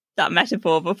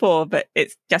metaphor before, but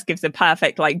it just gives a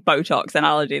perfect like Botox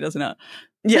analogy, doesn't it?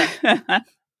 Yeah.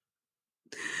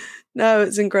 No,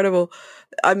 it's incredible.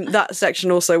 That section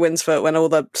also wins for when all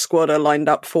the squad are lined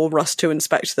up for Russ to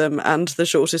inspect them, and the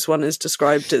shortest one is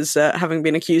described as having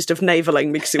been accused of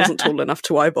navaling because he wasn't tall enough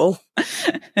to eyeball.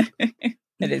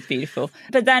 It is beautiful.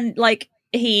 But then, like,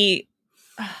 he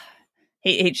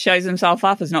shows himself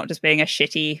up as not just being a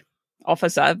shitty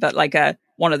officer, but like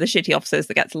one of the shitty officers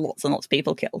that gets lots and lots of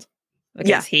people killed.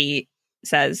 Because he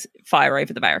says, fire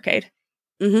over the barricade.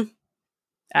 Mm-hmm.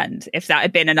 And if that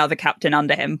had been another captain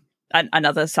under him,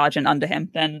 another sergeant under him,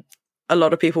 then a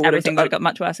lot of people would have got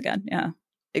much worse again. Yeah,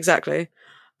 exactly.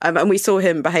 And we saw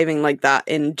him behaving like that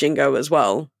in Jingo as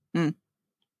well. Mm.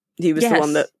 He was the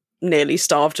one that nearly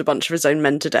starved a bunch of his own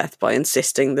men to death by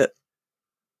insisting that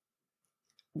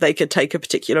they could take a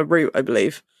particular route, I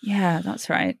believe. Yeah, that's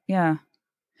right. Yeah.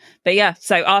 But yeah,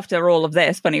 so after all of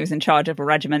this, when he was in charge of a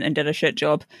regiment and did a shit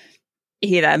job,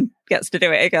 he then gets to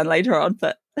do it again later on.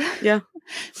 But yeah.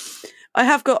 I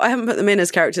haven't put them in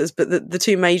as characters, but the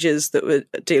two majors that we're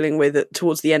dealing with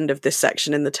towards the end of this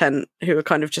section in the tent, who are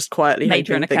kind of just quietly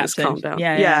Major hoping things calm down.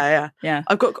 Yeah.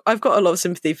 I've got a lot of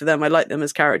sympathy for them. I like them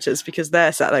as characters because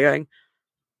they're sat there going,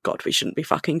 God, we shouldn't be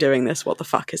fucking doing this. What the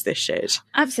fuck is this shit?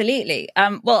 Absolutely.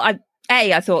 Well,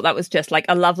 I thought that was just like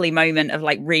a lovely moment of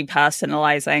like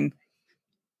repersonalizing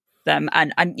them,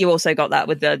 and you also got that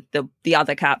with the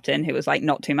other captain who was like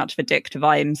not too much of a dick to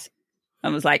Vimes.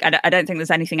 And was like, I don't think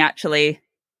there's anything actually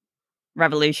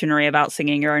revolutionary about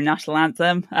singing your own national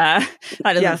anthem. That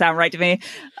doesn't sound right to me.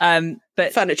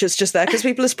 But furniture's just there because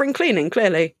people are spring cleaning,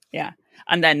 clearly. Yeah.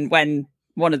 And then when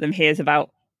one of them hears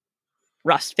about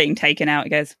Rust being taken out,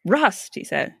 he goes, Rust, he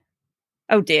said.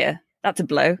 Oh dear, that's a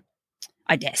blow.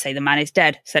 I dare say the man is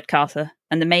dead, said Carter,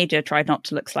 and the major tried not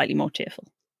to look slightly more cheerful.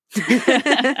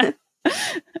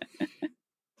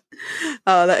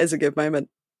 Oh, that is a good moment.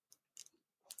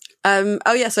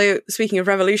 So speaking of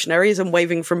revolutionaries and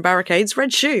waving from barricades,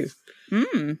 Red Shoe.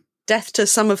 Death to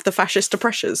some of the fascist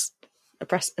oppressors.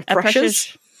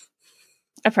 Oppressors?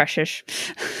 Oppressors.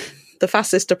 The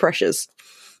fascist oppressors.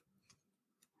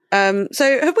 So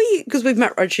have we, because we've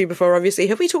met Red Shoe before, obviously,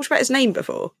 have we talked about his name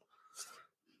before?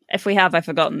 If we have, I've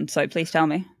forgotten, so please tell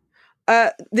me.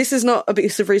 This is not a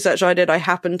piece of research I did. I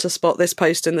happened to spot this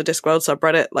post in the Discworld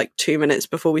subreddit like 2 minutes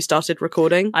before we started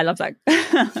recording. I love that.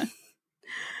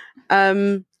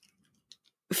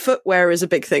 Footwear is a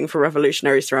big thing for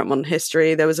revolutionaries throughout modern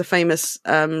history. There was a famous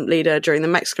leader during the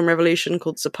Mexican Revolution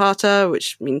called Zapata,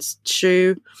 which means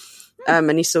shoe,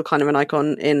 and he's still kind of an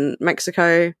icon in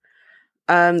Mexico.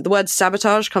 The word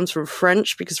sabotage comes from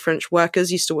French because French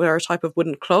workers used to wear a type of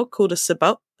wooden clog called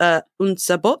un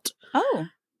sabot. Oh.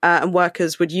 And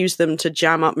workers would use them to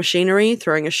jam up machinery.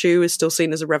 Throwing a shoe is still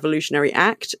seen as a revolutionary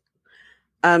act.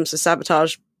 So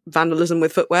sabotage, vandalism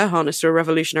with footwear, harnessed to a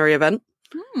revolutionary event.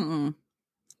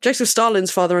 Joseph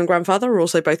Stalin's father and grandfather were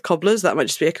also both cobblers. That might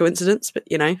just be a coincidence, but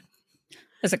you know.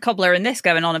 There's a cobbler in this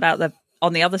going on about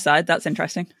on the other side. That's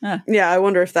interesting. Yeah, I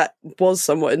wonder if that was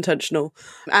somewhat intentional.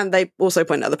 And they also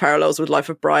point out the parallels with Life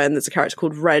of Brian. There's a character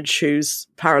called Reg who's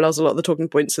parallels a lot of the talking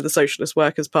points to the Socialist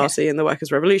Workers' Party and the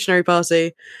Workers' Revolutionary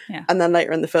Party. Yeah. And then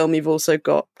later in the film, you've also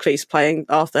got Cleese playing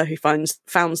Arthur, who founds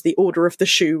the Order of the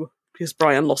Shoe because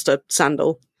Brian lost a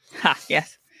sandal. Ha,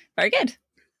 yes. Very good.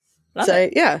 Love so,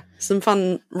 it. yeah, some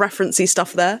fun referencey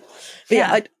stuff there. But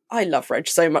yeah, I love Reg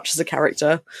so much as a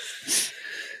character.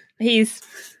 He's...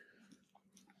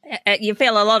 You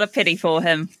feel a lot of pity for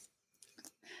him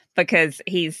because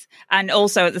and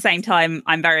also at the same time,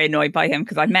 I'm very annoyed by him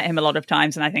because I've met him a lot of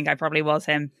times and I think I probably was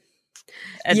him.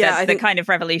 I think kind of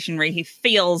revolutionary. He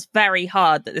feels very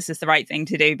hard that this is the right thing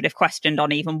to do, but if questioned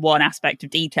on even one aspect of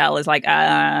detail, is like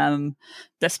the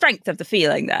strength of the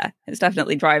feeling there. It's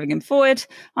definitely driving him forward.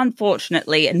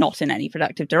 Unfortunately, not in any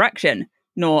productive direction,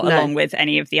 nor along with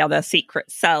any of the other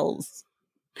secret cells.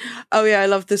 Oh yeah, I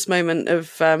love this moment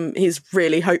of he's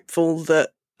really hopeful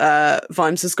that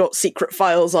Vimes has got secret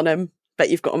files on him. Bet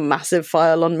you've got a massive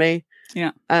file on me.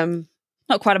 Yeah.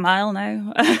 Not quite a mile,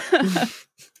 no.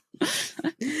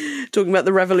 Talking about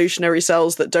the revolutionary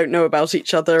cells that don't know about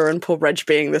each other, and poor Reg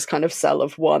being this kind of cell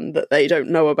of one that they don't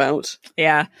know about.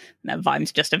 Yeah. And then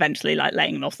Vimes just eventually like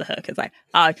laying him off the hook. It's like,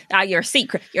 you're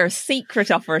a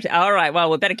secret operative. All right, well,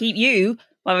 we better keep you.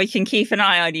 Well, we can keep an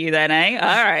eye on you then, eh?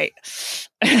 All right.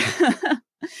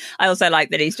 I also like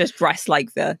that he's just dressed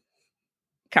like the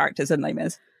characters in Les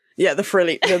Mis. Yeah, the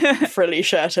frilly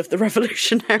shirt of the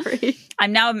revolutionary.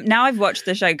 And now I've watched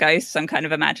the show Ghosts, I'm kind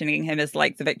of imagining him as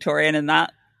like the Victorian in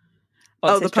that.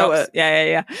 The poet.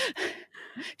 Yeah.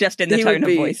 Just in the tone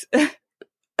of voice.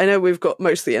 I know we've got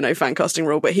mostly a no fan casting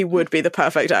rule, but he would be the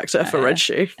perfect actor for Red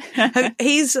Shoe.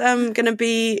 He's going to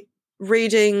be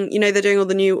reading, they're doing all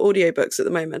the new audiobooks at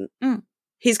the moment.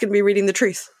 He's going to be reading The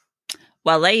Truth.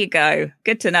 Well, there you go.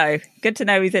 Good to know. Good to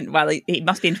know he's in. Well, he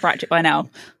must be into Pratchett by now,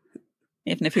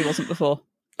 even if he wasn't before.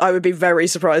 I would be very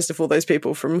surprised if all those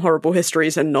people from Horrible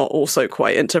Histories are not also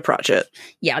quite into Pratchett.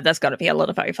 Yeah, there's got to be a lot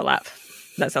of overlap.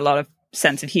 There's a lot of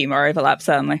sense of humour overlap,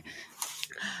 certainly.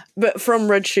 But from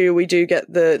Red Shoe, we do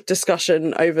get the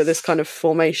discussion over this kind of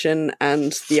formation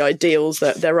and the ideals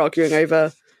that they're arguing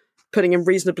over, putting in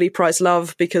reasonably priced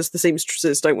love because the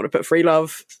seamstresses don't want to put free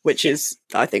love, which is,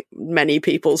 I think, many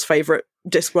people's favourite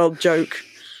Discworld joke.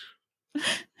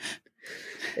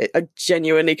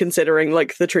 Genuinely considering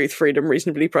like the truth, freedom,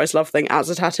 reasonably priced love thing as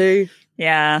a tattoo.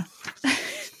 Yeah.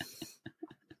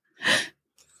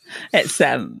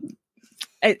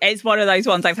 It's one of those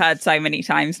ones I've heard so many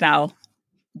times now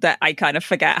that I kind of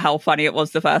forget how funny it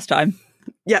was the first time.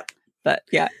 Yep. But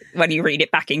yeah, when you read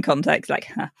it back in context, like,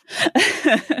 huh.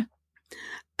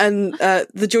 And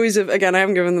the joys of, again, I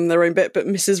haven't given them their own bit, but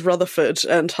Mrs. Rutherford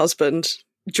and husband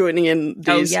joining in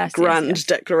these grand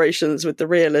declarations with the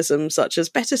realism, such as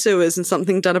better sewers and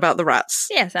something done about the rats.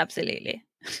 Yes, absolutely.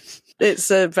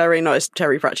 It's a very nice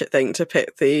Terry Pratchett thing to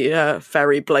pit the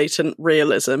very blatant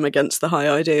realism against the high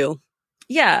ideal.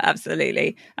 Yeah,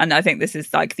 absolutely. And I think this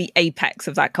is like the apex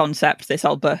of that concept, this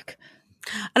whole book.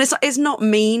 And it's not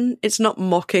mean. It's not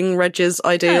mocking Reg's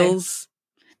ideals.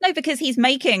 No, because he's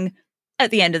making,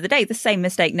 at the end of the day, the same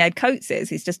mistake Ned Coates is.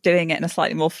 He's just doing it in a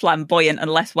slightly more flamboyant and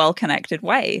less well-connected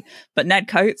way. But Ned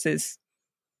Coates is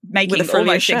making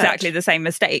almost exactly the same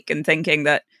mistake and thinking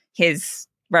that his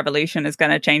revolution is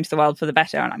going to change the world for the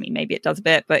better. And I mean, maybe it does a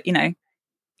bit, but, you know,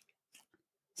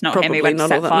 it's not him who went to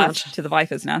set fire to the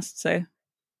Viper's Nest, so...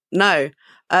 No.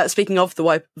 Speaking of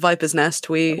the Viper's Nest,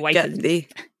 we get the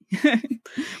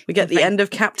end of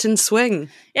Captain Swing.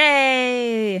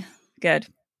 Yay! Good.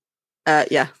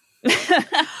 Yeah.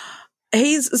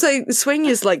 Swing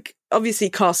is like obviously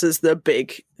cast as the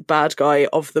big bad guy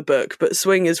of the book, but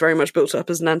Swing is very much built up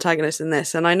as an antagonist in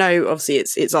this. And I know obviously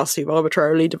it's us who've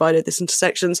arbitrarily divided this into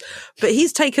sections, but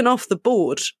he's taken off the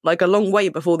board like a long way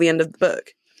before the end of the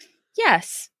book.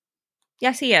 Yes,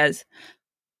 he is.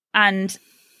 And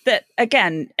that,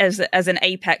 again, as an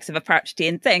apex of a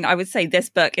Pratchettian thing, I would say this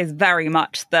book is very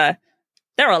much there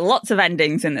are lots of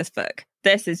endings in this book.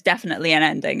 This is definitely an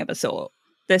ending of a sort.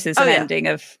 This is an ending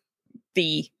of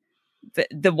the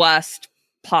worst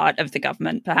part of the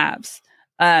government, perhaps.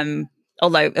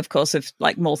 Although, of course, if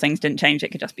like more things didn't change,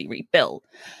 it could just be rebuilt.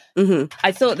 Mm-hmm.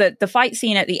 I thought that the fight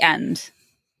scene at the end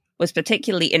was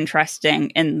particularly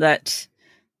interesting in that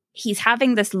he's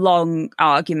having this long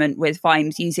argument with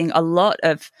Vimes using a lot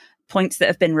of points that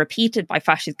have been repeated by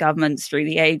fascist governments through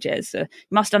the ages. You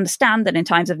must understand that in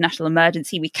times of national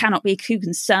emergency, we cannot be too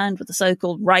concerned with the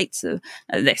so-called rights of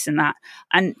this and that.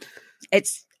 And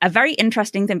it's a very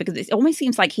interesting thing because it almost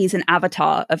seems like he's an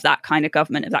avatar of that kind of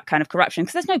government, of that kind of corruption,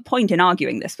 because there's no point in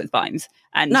arguing this with Vimes.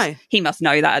 And he must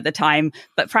know that at the time.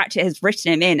 But Pratchett has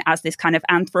written him in as this kind of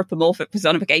anthropomorphic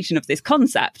personification of this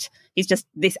concept. He's just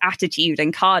this attitude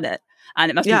incarnate. And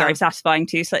it must be very satisfying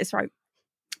to slit his throat.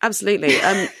 Absolutely.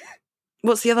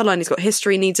 What's the other line he's got?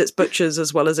 History needs its butchers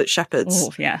as well as its shepherds.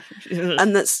 Oh, yeah.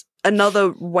 And that's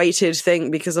another weighted thing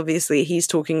because obviously he's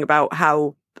talking about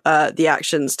how the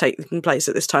actions taking place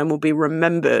at this time will be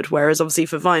remembered, whereas obviously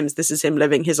for Vimes, this is him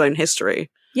living his own history.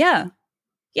 Yeah.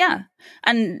 Yeah.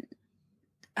 And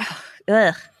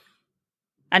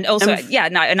and also,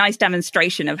 a nice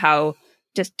demonstration of how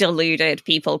just deluded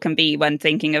people can be when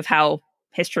thinking of how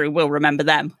history will remember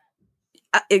them.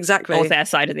 Exactly. Or their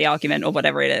side of the argument or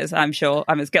whatever it is. I'm sure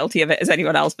I'm as guilty of it as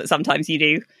anyone else, but sometimes you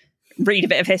do read a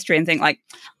bit of history and think like,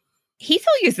 he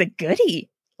thought he was the goodie.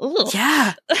 Ugh.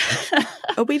 Yeah.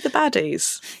 Are we the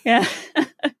baddies? Yeah.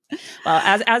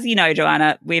 Well, as you know,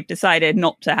 Joanna, we've decided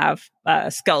not to have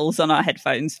skulls on our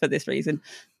headphones for this reason.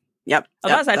 Yep.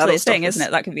 That's actually a thing, isn't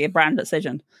it? That could be a brand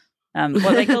decision. What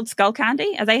are they called? Skull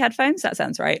Candy? Are they headphones? That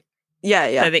sounds right.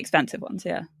 Yeah. They're the expensive ones,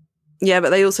 yeah. Yeah,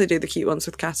 but they also do the cute ones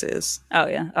with cat ears. Oh,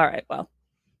 yeah. All right, well.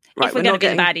 Right, if we're going to be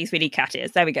the baddies, we need cat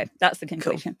ears. There we go. That's the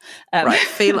conclusion. Cool. Right,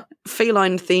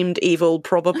 feline-themed evil,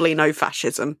 probably no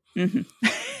fascism. Mm-hmm.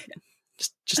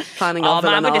 just planning on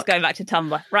man, we're just going back to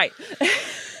Tumblr. Right.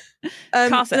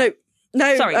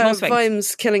 No, sorry,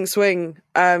 Vimes killing Swing,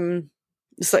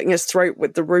 slitting his throat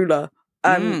with the ruler.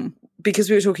 Because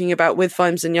we were talking about with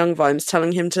Vimes and young Vimes,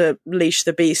 telling him to leash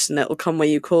the beast and it'll come where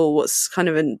you call. What's kind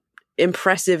of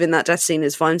impressive in that death scene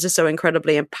is Vimes is so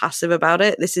incredibly impassive about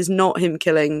it. This is not him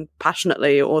killing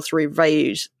passionately or through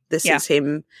rage. This is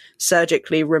him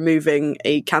surgically removing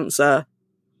a cancer.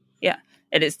 Yeah,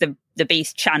 it is the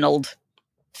beast channeled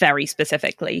very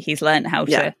specifically. He's learned how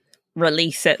to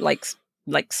release it like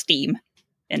steam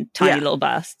in tiny little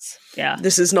bursts. Yeah.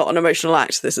 This is not an emotional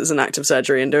act. This is an act of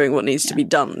surgery and doing what needs to be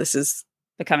done. This is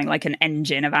becoming like an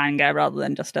engine of anger rather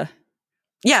than just a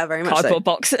very much cardboard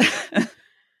box.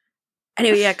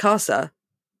 Anyway, Casa.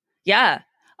 Yeah.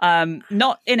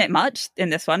 Not in it much in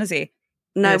this one, is he?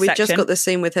 No, we just got the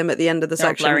scene with him at the end of the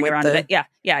section. With around a bit.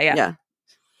 Yeah.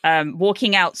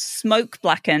 Walking out, smoke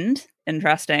blackened.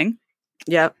 Interesting.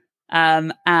 Yeah.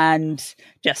 And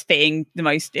just being the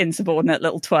most insubordinate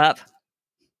little twerp.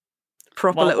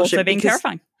 Proper little also shit. Being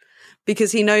terrifying.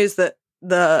 Because he knows that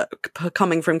the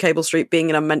coming from Cable Street, being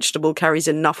an unmentionable, carries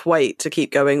enough weight to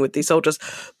keep going with these soldiers.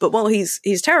 But while he's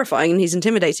terrifying and he's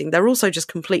intimidating, they're also just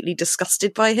completely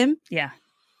disgusted by him. Yeah.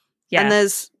 And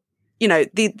there's,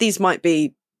 these might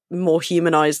be more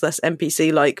humanized, less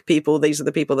NPC-like people. These are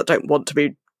the people that don't want to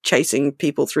be chasing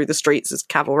people through the streets as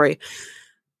cavalry.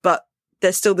 But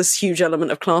there's still this huge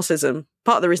element of classism.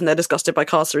 Part of the reason they're disgusted by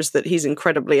Casa is that he's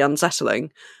incredibly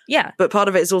unsettling. Yeah. But part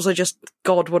of it is also just,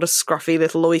 God, what a scruffy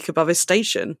little oik above his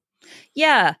station.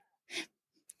 Yeah.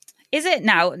 Is it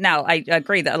now, I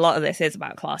agree that a lot of this is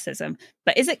about classism,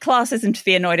 but is it classism to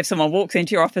be annoyed if someone walks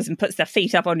into your office and puts their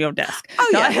feet up on your desk? Oh,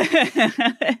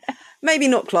 yeah. Maybe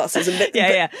not classism. But,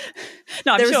 yeah.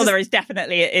 No, I'm sure there is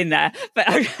definitely in there. But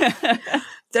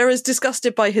they're as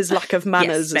disgusted by his lack of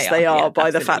manners as they are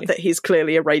by the fact that he's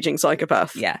clearly a raging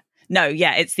psychopath. Yeah. No,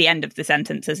 yeah, it's the end of the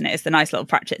sentence, isn't it? It's the nice little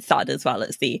Pratchett thud as well.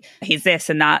 It's the, he's this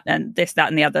and that, and this, that,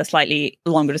 and the other, slightly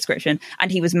longer description. And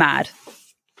he was mad.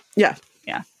 Yeah.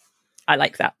 Yeah. I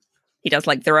like that. He does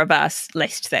like the reverse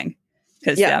list thing.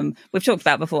 Because we've talked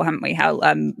about before, haven't we, how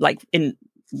like in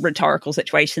rhetorical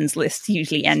situations, lists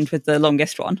usually end with the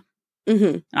longest one. Mm-hmm.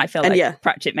 And I feel like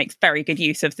Pratchett makes very good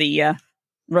use of the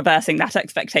reversing that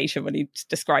expectation when he's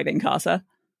describing Casa.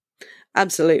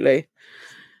 Absolutely.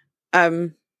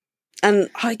 And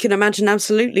I can imagine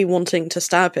absolutely wanting to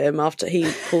stab him after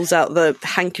he pulls out the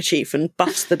handkerchief and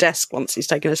buffs the desk once he's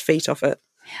taken his feet off it.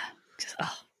 Yeah. Just,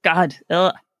 oh, God.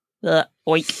 Ugh.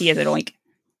 Oink. He is an oink.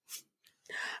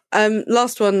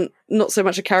 Last one, not so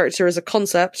much a character as a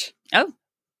concept. Oh.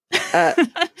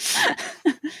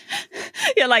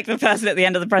 You're like the person at the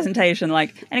end of the presentation,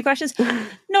 like, any questions?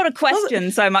 Not a question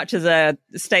so much as a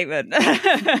statement.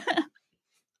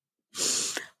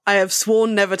 I have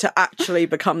sworn never to actually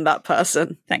become that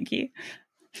person. Thank you.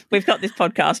 We've got this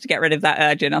podcast to get rid of that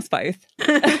urge in us both.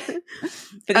 But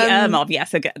the mob,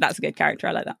 yes, that's a good character.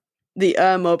 I like that. The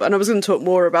mob, and I was going to talk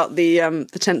more about the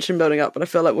tension building up, but I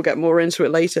feel like we'll get more into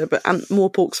it later. But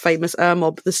Morpork's famous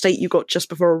mob, the state you got just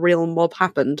before a real mob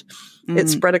happened, it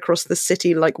spread across the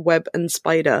city like web and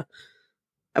spider.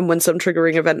 And when some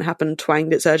triggering event happened,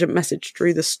 twanged its urgent message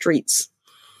through the streets.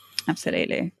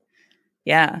 Absolutely.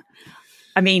 Yeah.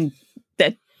 I mean,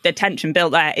 the tension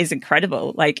built there is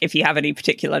incredible. Like, if you have any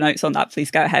particular notes on that, please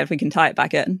go ahead. We can tie it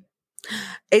back in.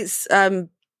 It's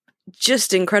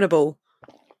just incredible.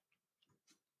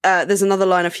 There's another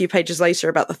line a few pages later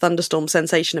about the thunderstorm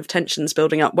sensation of tensions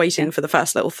building up, waiting for the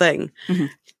first little thing. Mm-hmm.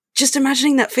 Just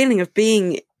imagining that feeling of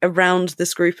being around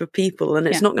this group of people, and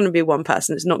it's not going to be one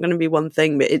person, it's not going to be one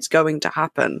thing, but it's going to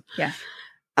happen. Yeah.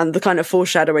 And the kind of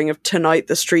foreshadowing of tonight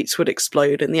the streets would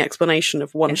explode, and the explanation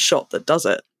of one shot that does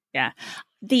it. Yeah.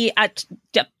 The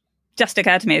just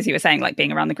occurred to me as you were saying, like,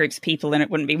 being around the groups of people and it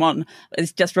wouldn't be one.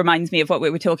 It just reminds me of what we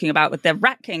were talking about with the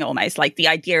Rat King almost. Like, the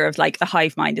idea of, like, the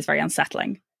hive mind is very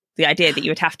unsettling. The idea that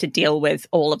you would have to deal with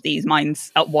all of these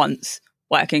minds at once,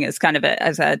 working as kind of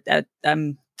a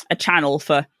channel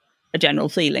for a general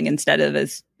feeling instead of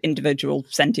as individual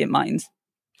sentient minds.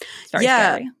 It's very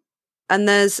scary. And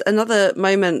there's another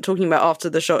moment talking about after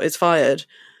the shot is fired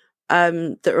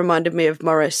that reminded me of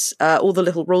Morris. All the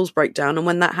little rules break down, and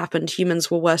when that happened, humans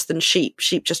were worse than sheep.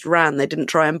 Sheep just ran. They didn't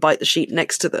try and bite the sheep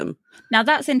next to them. Now,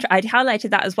 that's interesting. I'd highlighted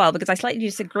that as well because I slightly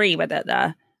disagree with it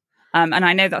there. And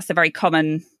I know that's a very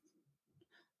common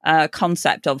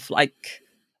concept of, like,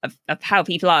 of how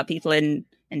people are. People in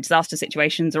disaster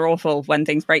situations are awful. When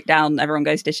things break down, everyone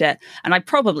goes to shit. And I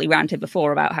probably ranted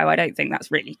before about how I don't think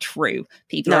that's really true.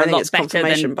 People are a lot better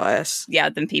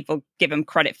than people give them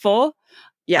credit for.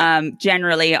 Yeah.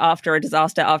 Generally, after a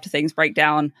disaster, after things break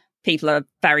down, people are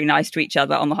very nice to each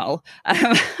other on the whole.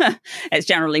 It's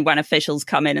generally when officials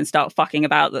come in and start fucking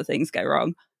about that things go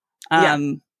wrong.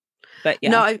 But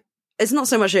yeah. No, it's not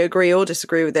so much I agree or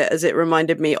disagree with it as it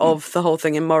reminded me of the whole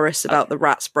thing in Morris about the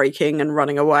rats breaking and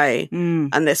running away.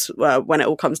 And this, when it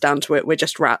all comes down to it, we're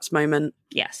just rats moment.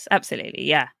 Yes, absolutely.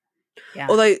 Yeah.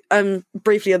 Although,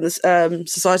 briefly on this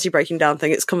society breaking down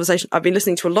thing, it's conversation. I've been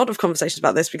listening to a lot of conversations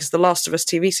about this because The Last of Us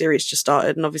TV series just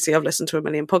started, and obviously I've listened to a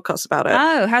million podcasts about it.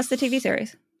 Oh, how's the TV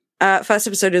series? First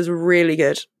episode is really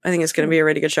good. I think it's going to be a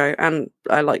really good show, and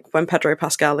I like when Pedro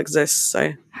Pascal exists.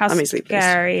 So How I'm easily pleased.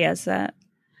 scary is it?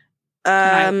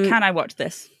 Can I watch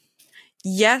this?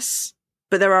 Yes,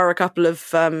 but there are a couple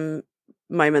of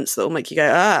moments that will make you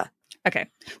go, ah. Okay.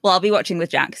 Well, I'll be watching with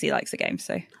Jack because he likes the game.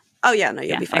 So. Oh yeah, no,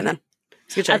 you'll be fine then.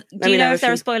 It's a good show. Do you know if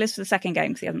there are spoilers for the second game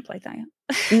because he hasn't played that yet?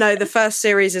 No, the first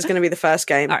series is going to be the first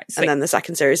game, right, and then the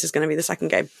second series is going to be the second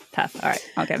game. Perfect. All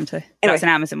right, I'll get him to. Anyway. That's an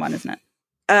Amazon one, isn't it?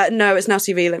 No, it's Now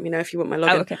TV. Let me know if you want my login.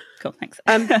 Oh, okay, cool, thanks.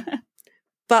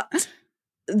 But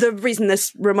the reason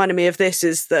this reminded me of this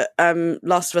is that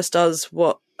Last of Us does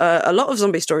what a lot of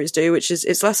zombie stories do, which is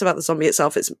it's less about the zombie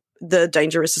itself, it's the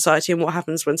danger of society and what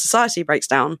happens when society breaks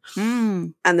down,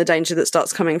 and the danger that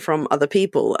starts coming from other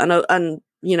people. And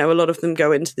you know, a lot of them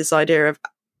go into this idea of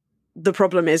the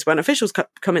problem is when officials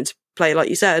come into play, like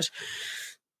you said,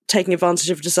 taking advantage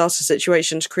of a disaster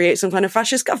situation to create some kind of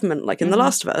fascist government, like in The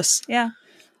Last of Us. Yeah.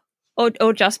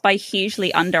 Or just by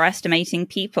hugely underestimating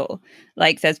people.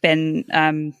 Like there's been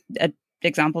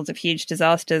examples of huge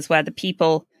disasters where the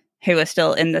people who are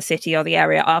still in the city or the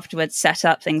area afterwards set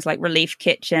up things like relief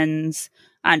kitchens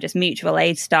and just mutual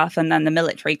aid stuff, and then the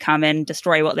military come in,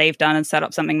 destroy what they've done and set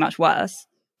up something much worse.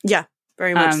 Yeah,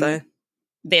 very much so.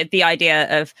 The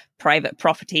idea of private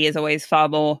property is always far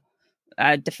more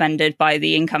defended by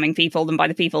the incoming people than by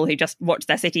the people who just watch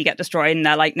their city get destroyed and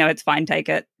they're like, no, it's fine, take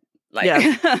it. Like,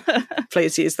 yeah,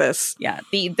 please use this. Yeah,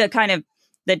 the kind of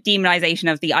the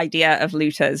demonization of the idea of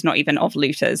looters, not even of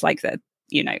looters, like the,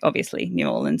 you know, obviously New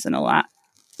Orleans and all that.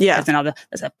 Yeah,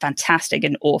 there's a fantastic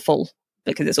and awful,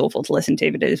 because it's awful to listen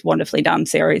to, but it is wonderfully done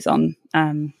series on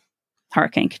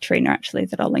Hurricane Katrina, actually,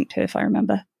 that I'll link to if I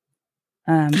remember.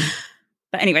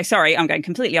 But anyway, sorry, I'm going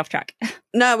completely off track.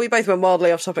 No, we both went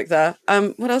wildly off topic there.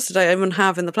 What else did I even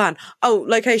have in the plan? Oh,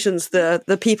 locations,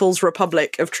 the People's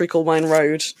Republic of Treacle Mine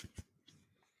Road,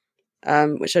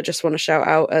 which I just want to shout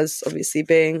out as obviously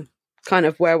being kind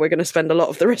of where we're going to spend a lot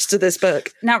of the rest of this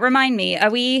book. Now, remind me, are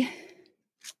we...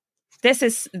 This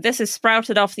is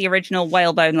sprouted off the original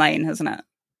Whalebone Lane, hasn't it?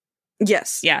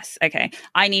 Yes. Yes, okay.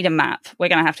 I need a map. We're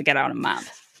going to have to get out a map.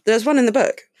 There's one in the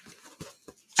book.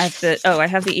 I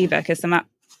have the ebook. Is the map?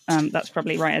 That's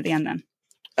probably right at the end then.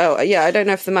 Oh, yeah, I don't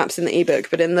know if the map's in the ebook,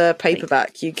 but in the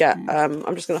paperback you get,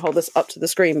 I'm just going to hold this up to the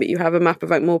screen, but you have a map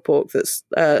of Ankh-Morpork that's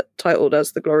titled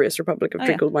as The Glorious Republic of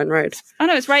Treacle Mine Road. Oh,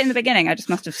 no, it's right in the beginning. I just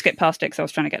must have skipped past it because I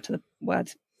was trying to get to the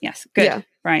words. Yes, good. Yeah.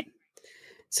 Right.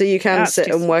 So you can sit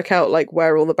and work out like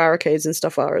where all the barricades and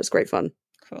stuff are. It's great fun.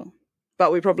 Cool.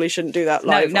 But we probably shouldn't do that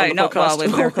live. No, on the not podcast.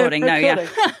 while we're recording. No, yeah.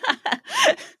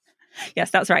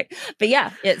 Yes, that's right. But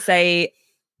yeah, it's a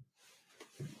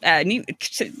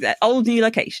old new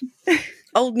location.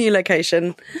 Old new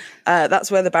location. That's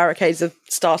where the barricades have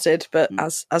started. But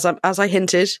as I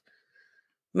hinted,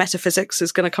 metaphysics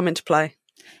is going to come into play.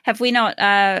 Have we not?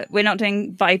 We're not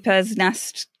doing Viper's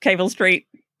Nest, Cable Street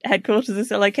headquarters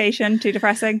as a location. Too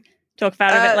depressing. Talk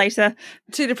about it a bit later.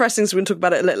 Too depressing, so we can talk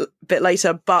about it a little bit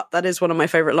later, but that is one of my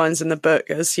favourite lines in the book,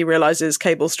 as he realises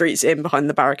Cable Street's in behind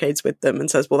the barricades with them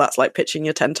and says, well, that's like pitching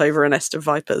your tent over a nest of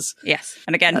vipers. Yes,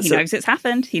 and again, he knows it's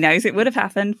happened. He knows it would have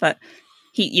happened, but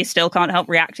you still can't help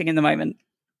reacting in the moment.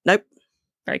 Nope.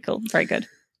 Very cool. Very good.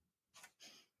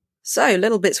 So,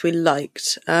 little bits we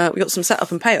liked. We got some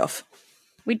setup and payoff.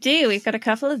 We do. We've got a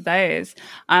couple of those.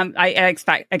 I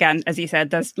expect, again, as you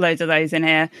said, there's loads of those in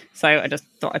here. So I just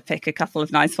thought I'd pick a couple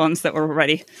of nice ones that were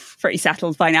already pretty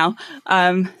settled by now.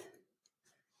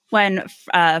 When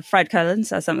Fred Cullen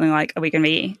says something like, are we going to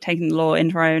be taking the law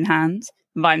into our own hands?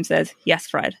 Vimes says, yes,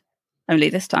 Fred. Only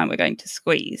this time we're going to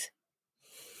squeeze.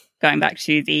 Going back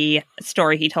to the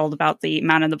story he told about the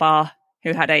man in the bar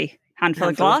who had a handful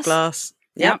of glass.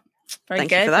 Yep. Very Thank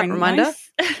good. you for that reminder.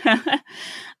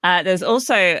 Nice. There's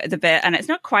also the bit, and it's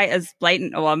not quite as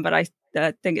blatant a one, but I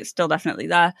think it's still definitely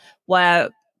there, where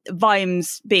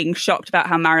Vimes being shocked about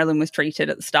how Marilyn was treated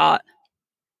at the start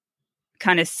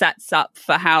kind of sets up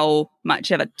for how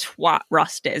much of a twat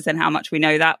Rust is and how much we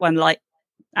know that when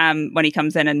he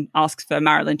comes in and asks for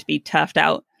Marilyn to be turfed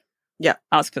out. Yeah.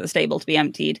 Ask for the stable to be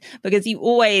emptied. Because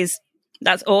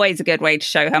that's always a good way to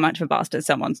show how much of a bastard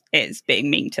someone is,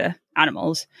 being mean to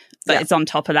animals. But it's on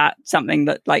top of that something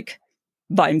that like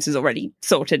Vimes has already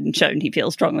sorted and shown he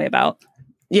feels strongly about.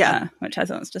 Yeah. Which I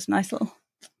thought was just a nice little...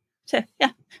 So,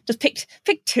 yeah, just picked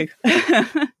two.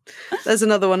 There's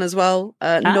another one as well.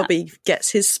 Nobby gets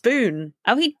his spoon.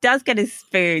 Oh, he does get his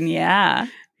spoon, yeah.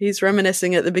 He's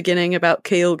reminiscing at the beginning about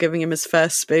Keel giving him his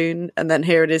first spoon, and then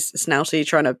here it is, Snouty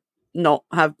trying to not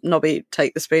have Nobby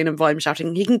take the spoon and Vime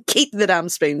shouting, he can keep the damn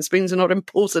spoon. Spoons are not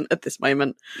important at this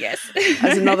moment. Yes.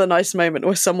 As another nice moment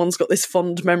where someone's got this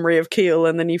fond memory of Keel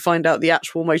and then you find out the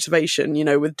actual motivation, you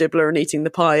know, with Dibbler and eating the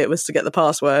pie, it was to get the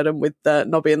password, and with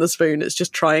Nobby and the spoon, it's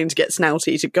just trying to get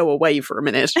Snouty to go away for a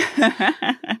minute.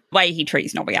 The way he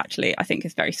treats Nobby, actually, I think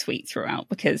is very sweet throughout,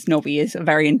 because Nobby is a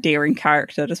very endearing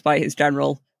character despite his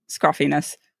general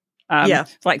scruffiness.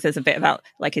 Like there's a bit about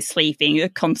like his sleeve being a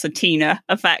concertina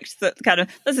effect that kind of,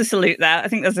 there's a salute there. I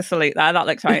think there's a salute there. That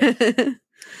looks right.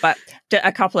 But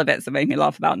a couple of bits that made me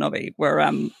laugh about Nobby were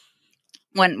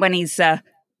when he's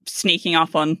sneaking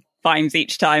up on Vimes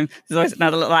each time, there's always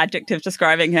another little adjective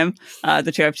describing him.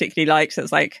 The two I particularly liked. So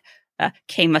it's like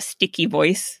came a sticky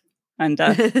voice and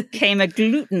came a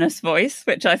glutinous voice,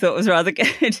 which I thought was rather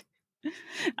good.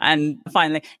 And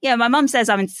finally, yeah, my mum says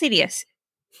I'm insidious.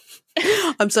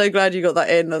 I'm so glad you got that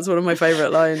in. That's one of my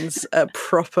favourite lines.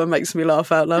 Proper makes me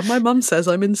laugh out loud. My mum says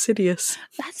I'm insidious.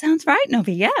 That sounds right,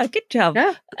 Nobby. Yeah, good job.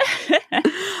 Yeah.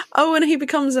 Oh, and he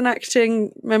becomes an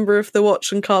acting member of the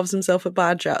Watch and carves himself a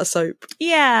badge out of soap.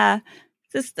 Yeah.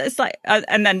 It's like,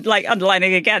 and then like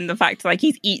underlining again the fact like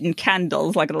he's eaten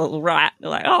candles like a little rat. They're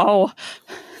like, oh,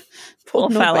 poor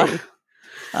fella.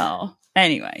 Oh,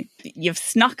 anyway, you've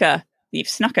snuck a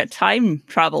time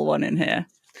travel one in here.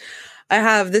 I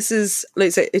have. This is,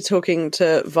 let's say, talking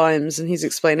to Vimes, and he's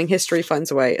explaining history finds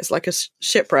a way. It's like a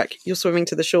shipwreck. You're swimming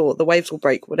to the shore. The waves will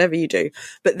break, whatever you do.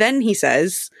 But then he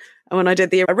says, and when I did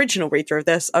the original read-through of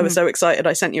this, I was so excited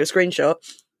I sent you a screenshot.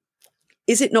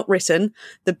 Is it not written,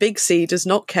 the big sea does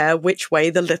not care which way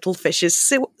the little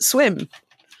fishes swim?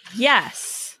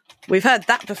 Yes. We've heard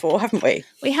that before, haven't we?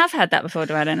 We have heard that before,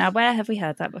 Joanna. Now, where have we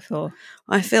heard that before?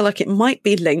 I feel like it might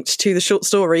be linked to the short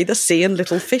story, The Sea and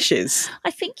Little Fishes. I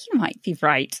think you might be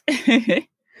right.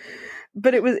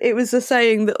 But it was a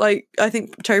saying that, like, I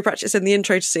think Terry Pratchett said in the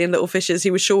intro to Sea and Little Fishes,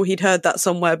 he was sure he'd heard that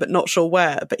somewhere, but not sure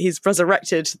where. But he's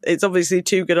resurrected. It's obviously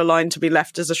too good a line to be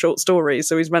left as a short story,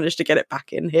 so he's managed to get it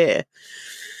back in here.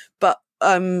 But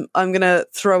I'm going to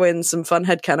throw in some fun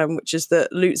headcanon, which is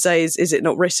that Lute Zay's Is It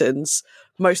Not Written's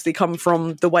mostly come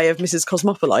from the way of Mrs.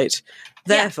 Cosmopolite.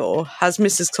 Therefore, has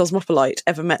Mrs. Cosmopolite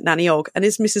ever met Nanny Ogg? And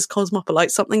is Mrs. Cosmopolite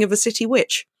something of a city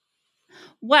witch?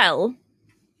 Well,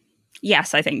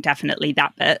 yes, I think definitely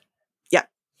that bit. Yeah.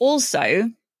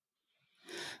 Also,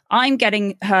 I'm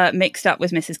getting her mixed up with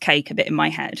Mrs. Cake a bit in my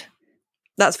head.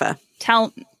 That's fair.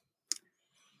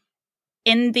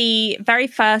 In the very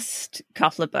first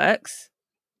couple of books,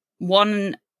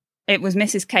 it was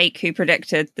Mrs. Cake who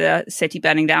predicted the city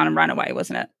burning down and ran away,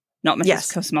 wasn't it? Not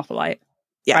Mrs. Cosmopolite.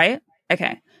 Yeah. Right?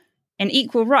 Okay. In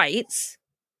Equal Rights,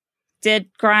 did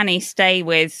Granny stay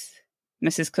with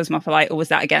Mrs. Cosmopolite, or was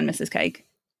that again Mrs. Cake?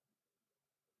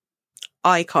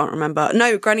 I can't remember.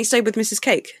 No, Granny stayed with Mrs.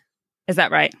 Cake. Is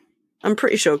that right? I'm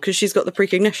pretty sure, because she's got the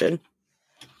precognition.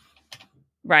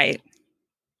 Right.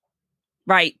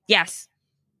 Yes.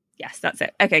 Yes, that's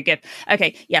it. Okay, good.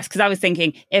 Okay, yes, because I was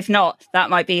thinking, if not,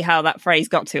 that might be how that phrase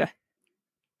got to her.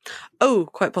 Oh,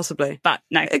 quite possibly. But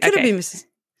no, it could have been Mrs.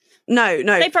 No.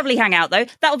 They probably hang out, though.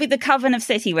 That'll be the coven of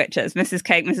city witches, Mrs.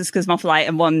 Cake, Mrs. Cosmopolite,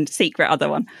 and one secret other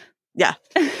one. Yeah.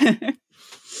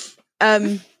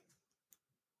 Actually,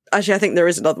 I think there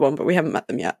is another one, but we haven't met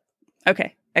them yet.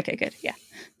 Okay, good, yeah.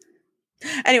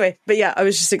 Anyway, but yeah, I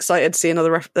was just excited to see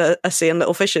another a Sea and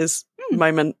Little Fishes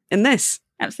moment in this.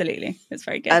 Absolutely. It's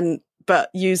very good.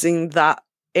 But using that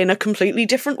in a completely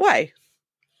different way.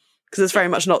 Because it's very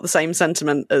much not the same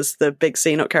sentiment as the big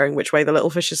sea not caring which way the little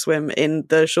fishes swim in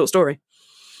the short story.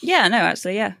 Yeah, no,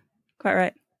 actually, yeah. Quite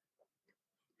right.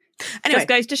 Anyway. Just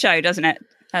goes to show, doesn't it?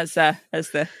 As the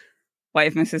way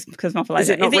of Mrs. Cosmopolite. Is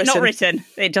it not written?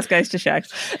 It just goes to show.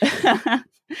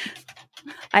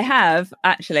 I have,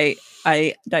 actually,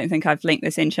 I don't think I've linked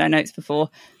this in show notes before.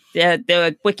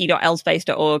 The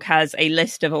wiki.lspace.org has a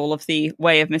list of all of the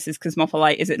way of Mrs.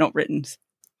 Cosmopolite Is It Not Written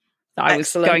that I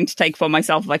was going to take for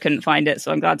myself if I couldn't find it,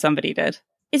 so I'm glad somebody did.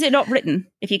 Is it not written?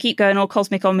 If you keep going all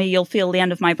cosmic on me, you'll feel the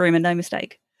end of my broom and no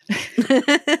mistake.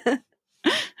 I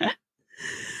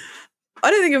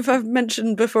don't think if I've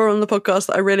mentioned before on the podcast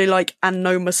that I really like And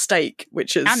No Mistake,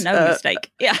 which is... And No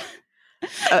Mistake, yeah.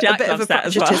 A bit of a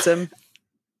Pratchettism.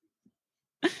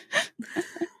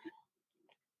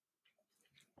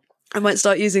 I might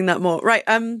start using that more. Right,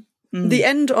 the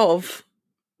end of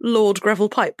Lord Greville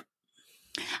Pipe.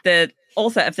 The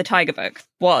author of the Tiger book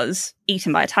was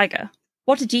eaten by a tiger.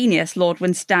 What a genius Lord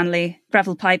Winstanley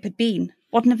Greville Pipe had been.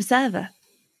 What an observer.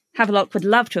 Havelock would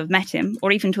love to have met him,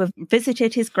 or even to have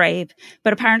visited his grave,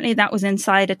 but apparently that was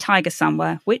inside a tiger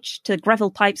somewhere, which, to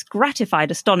Greville Pipe's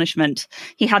gratified astonishment,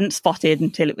 he hadn't spotted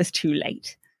until it was too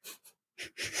late.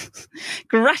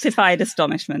 Gratified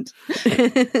astonishment.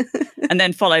 And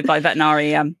then followed by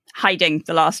Vetinari hiding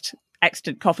the last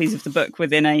extant copies of the book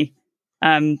within a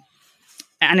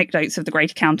Anecdotes of the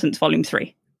Great Accountants, Volume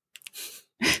 3.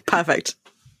 Perfect.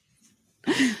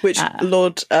 Which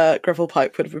Lord Greville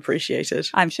Pipe would have appreciated.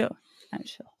 I'm sure.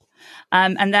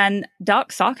 And then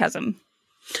Dark Sarcasm.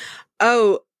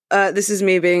 Oh, this is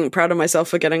me being proud of myself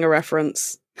for getting a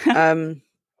reference.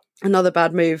 Another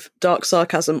bad move. Dark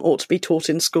sarcasm ought to be taught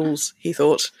in schools, he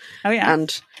thought. Oh, yeah.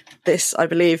 And this, I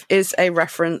believe, is a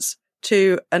reference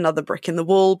to Another Brick in the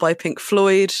Wall by Pink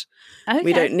Floyd. Okay.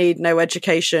 We don't need no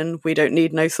education. We don't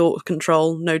need no thought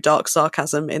control. No dark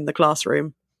sarcasm in the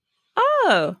classroom.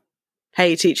 Oh.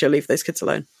 Hey, teacher, leave those kids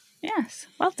alone. Yes.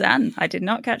 Well done. I did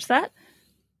not catch that.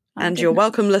 And you're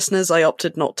welcome, listeners. I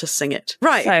opted not to sing it.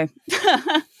 Right.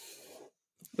 So...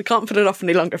 We can't put it off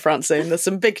any longer, Francine. There's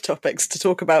some big topics to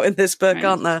talk about in this book,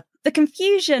 aren't there? The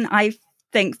confusion I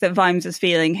think that Vimes is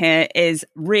feeling here is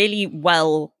really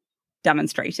well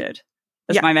demonstrated.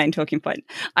 That's my main talking point.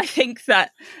 I think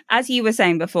that, as you were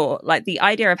saying before, like the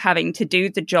idea of having to do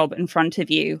the job in front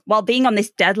of you while being on this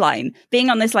deadline, being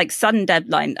on this like sudden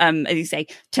deadline, as you say,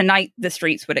 tonight the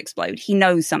streets would explode. He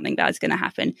knows something bad's going to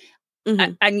happen.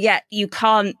 Mm-hmm. And yet you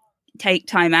can't take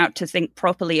time out to think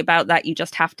properly about that. You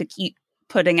just have to keep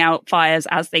putting out fires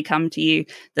as they come to you.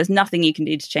 There's nothing you can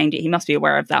do to change it. He must be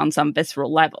aware of that on some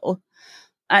visceral level.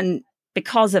 And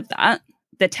because of that,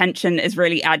 the tension is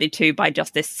really added to by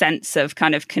just this sense of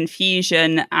kind of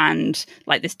confusion and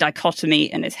like this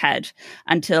dichotomy in his head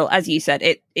until, as you said,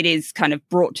 it is kind of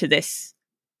brought to this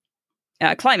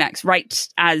climax right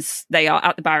as they are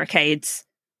at the barricades.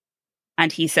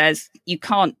 And he says, you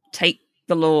can't take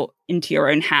the law into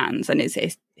your own hands. And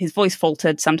his voice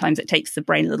faltered. Sometimes it takes the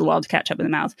brain a little while to catch up with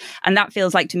the mouth. And that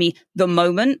feels like, to me, the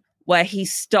moment where he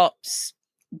stops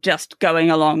just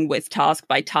going along with task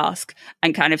by task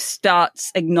and kind of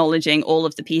starts acknowledging all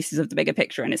of the pieces of the bigger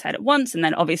picture in his head at once. And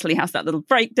then obviously has that little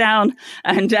breakdown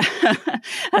and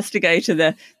has to go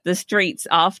to the streets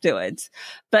afterwards.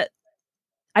 But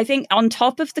I think on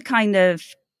top of the kind of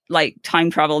like time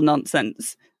travel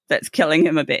nonsense that's killing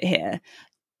him a bit here,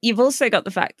 you've also got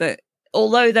the fact that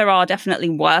although there are definitely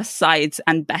worse sides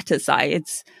and better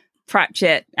sides,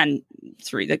 Pratchett, and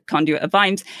through the conduit of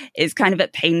Vimes, is kind of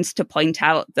at pains to point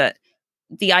out that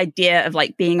the idea of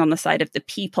like being on the side of the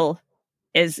people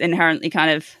is inherently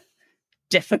kind of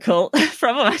difficult,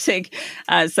 problematic.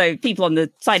 So people of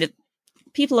the side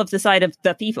of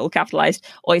the people, capitalized,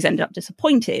 always ended up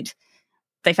disappointed.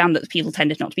 They found that the people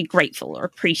tended not to be grateful or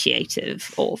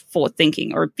appreciative or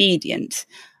forward-thinking or obedient.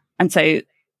 And so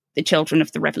the children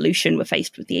of the revolution were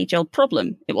faced with the age-old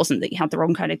problem. It wasn't that you had the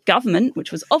wrong kind of government,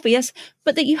 which was obvious,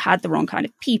 but that you had the wrong kind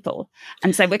of people.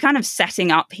 And so we're kind of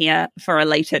setting up here for a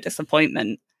later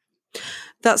disappointment.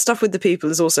 That stuff with the people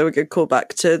is also a good callback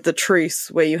to The Truth,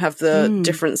 where you have the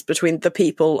difference between the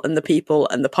people and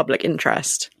the public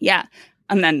interest. Yeah.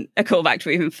 And then a callback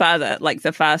to even further, like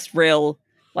the first real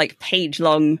like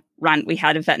page-long rant we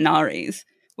had of Vetinari's,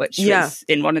 which was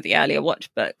in one of the earlier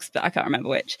Watch books, but I can't remember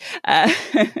which.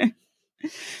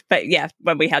 But yeah,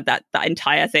 when we had that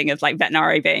entire thing of like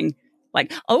Vetinari being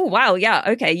like, oh, wow, yeah,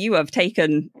 okay, you have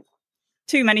taken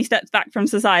too many steps back from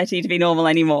society to be normal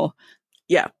anymore.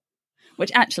 Yeah.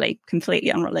 Which actually,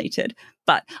 completely unrelated.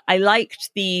 But I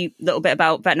liked the little bit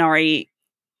about Vetinari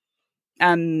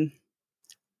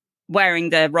wearing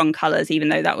the wrong colours, even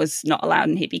though that was not allowed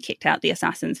and he'd be kicked out the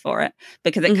assassins for it,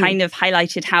 because it kind of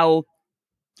highlighted how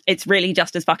it's really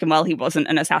just as fucking well he wasn't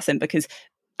an assassin, because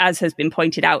as has been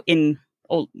pointed out in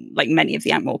all, like many of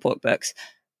the Ankh-Morpork books,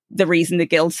 the reason the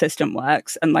guild system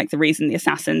works and like the reason the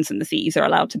assassins and the thieves are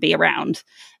allowed to be around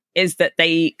is that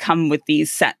they come with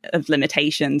these set of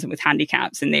limitations and with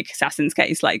handicaps. In the assassin's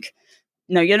case, like,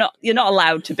 no, you're not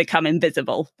allowed to become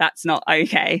invisible. That's not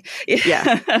okay.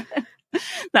 Yeah.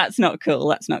 That's not cool.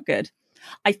 That's not good.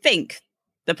 I think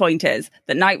the point is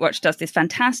that Nightwatch does this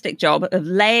fantastic job of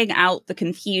laying out the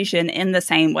confusion in the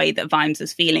same way that Vimes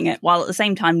is feeling it, while at the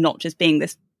same time not just being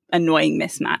this annoying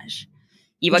mismatch.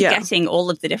 You are getting all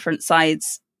of the different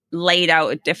sides laid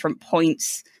out at different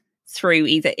points through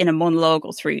either in a monologue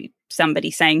or through somebody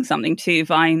saying something to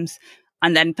Vimes.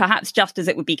 And then perhaps just as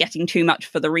it would be getting too much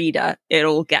for the reader, it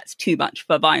all gets too much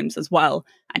for Vimes as well.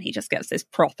 And he just gets this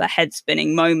proper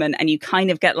head-spinning moment. And you kind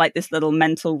of get like this little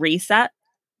mental reset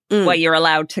where you're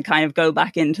allowed to kind of go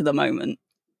back into the moment.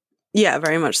 Yeah,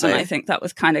 very much so. And I think that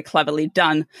was kind of cleverly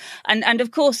done. And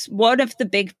of course, one of the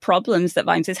big problems that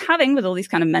Vimes is having with all these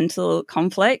kind of mental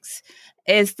conflicts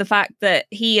is the fact that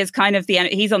he is kind of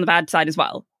he's on the bad side as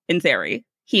well, in theory.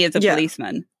 He is a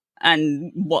policeman.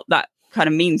 And what that kind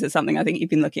of means is something I think you've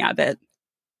been looking at a bit.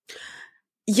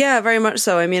 Yeah, very much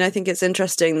so. I mean, I think it's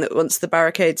interesting that once the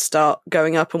barricades start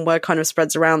going up and word kind of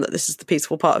spreads around that this is the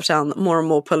peaceful part of town, that more and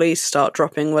more police start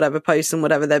dropping whatever posts and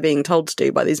whatever they're being told to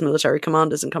do by these military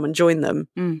commanders and come and join them.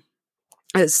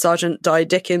 It's Sergeant Di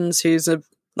Dickens, who's a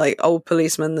old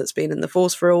policeman that's been in the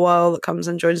force for a while, that comes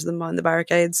and joins them behind the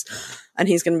barricades, and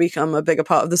he's going to become a bigger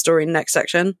part of the story in the next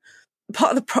section.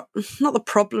 Part of the not the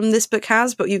problem this book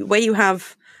has, but where you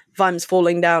have Vimes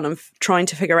falling down and trying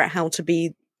to figure out how to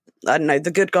be, I don't know,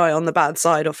 the good guy on the bad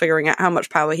side, or figuring out how much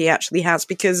power he actually has,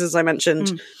 because, as I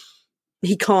mentioned,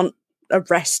 he can't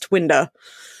arrest Winder.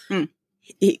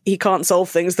 He can't solve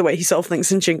things the way he solved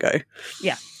things in Shingo.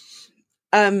 Yeah.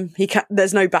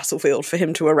 There's no battlefield for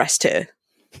him to arrest here.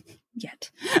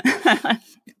 Yet.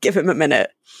 Give him a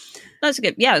minute. That's a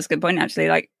good point, actually.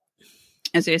 Like,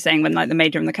 as you were saying, when the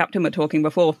major and the captain were talking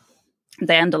before,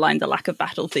 they underlined the lack of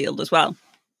battlefield as well.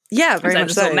 Yeah, very much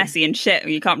It's so. all messy and shit.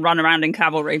 You can't run around in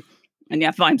cavalry. And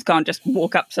yeah, Vimes can't just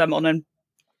walk up to someone and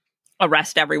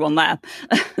arrest everyone there.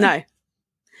 No.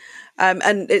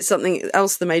 And it's something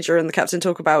else the major and the captain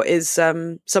talk about is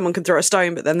someone can throw a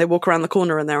stone, but then they walk around the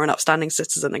corner and they're an upstanding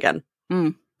citizen again.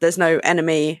 There's no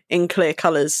enemy in clear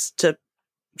colours to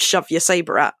shove your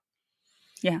sabre at.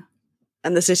 Yeah.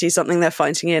 And the city's something they're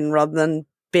fighting in rather than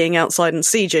being outside and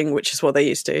sieging, which is what they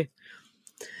used to.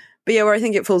 But yeah, where I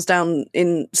think it falls down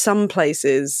in some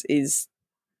places is,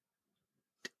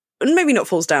 maybe not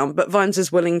falls down, but Vimes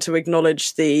is willing to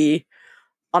acknowledge the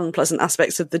unpleasant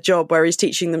aspects of the job, where he's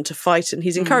teaching them to fight and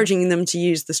he's encouraging them to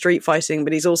use the street fighting,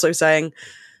 but he's also saying,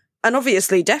 and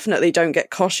obviously definitely don't get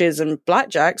koshes and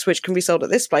blackjacks, which can be sold at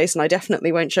this place, and I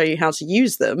definitely won't show you how to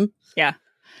use them.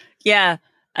 Yeah.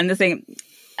 And the thing,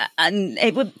 and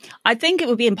I think it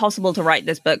would be impossible to write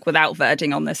this book without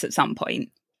verging on this at some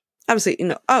point. Absolutely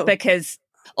not. Because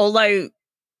although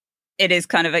it is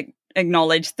kind of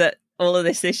acknowledged that all of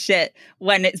this is shit,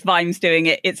 when it's Vimes doing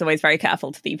it, it's always very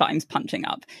careful to be Vimes punching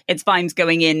up. It's Vimes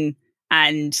going in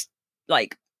and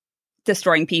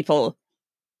destroying people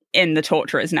in the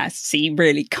torturer's nest. So you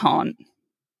really can't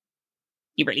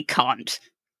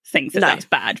think that that's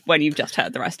bad when you've just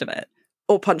heard the rest of it.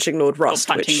 Or punching Lord Rust,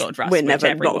 which we're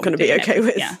never not going to be okay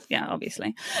with. Yeah,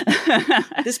 obviously.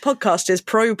 This podcast is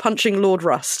pro punching Lord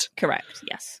Rust. Correct,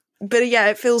 yes. But yeah,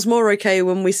 it feels more okay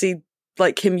when we see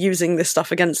him using this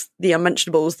stuff against the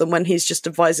unmentionables than when he's just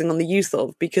advising on the use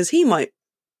of, because he might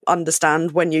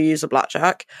understand when you use a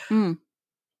blackjack. But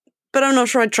I'm not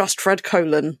sure I'd trust Fred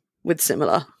Colin with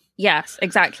similar. Yes,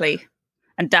 exactly.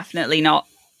 And definitely not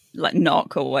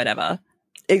Knock or whatever.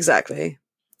 Exactly.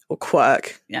 Or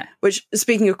Quirk. Yeah. Which,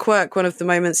 speaking of Quirk, one of the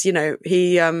moments,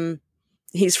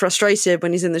 he's frustrated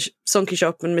when he's in the Sonky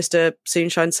shop and Mr.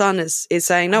 Soonshine's son is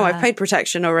saying, no, I've paid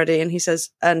protection already. And he says,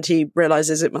 and he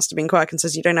realises it must have been Quirk and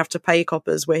says, you don't have to pay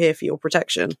coppers, we're here for your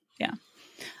protection. Yeah.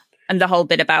 And the whole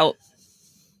bit about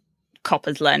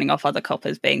coppers learning off other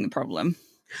coppers being the problem.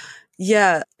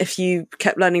 Yeah, if you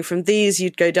kept learning from these,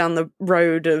 you'd go down the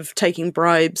road of taking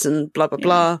bribes and blah, blah,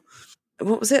 blah.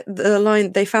 What was it? The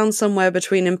line, they found somewhere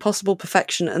between impossible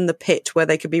perfection and the pit where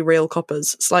they could be real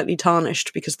coppers, slightly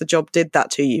tarnished because the job did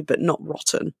that to you, but not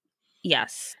rotten.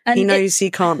 Yes. And he knows he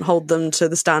can't hold them to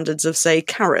the standards of, say,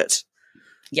 Carrot.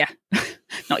 Yeah,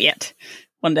 not yet.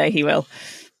 One day he will.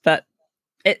 But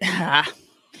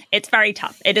it's very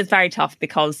tough. It is very tough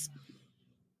because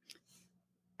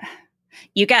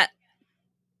you get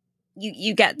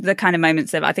the kind of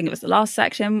moments of, I think it was the last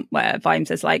section, where Vimes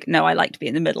is like, no, I like to be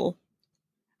in the middle.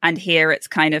 And here it's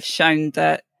kind of shown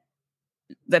that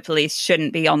the police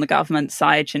shouldn't be on the government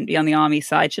side, shouldn't be on the army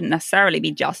side, shouldn't necessarily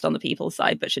be just on the people's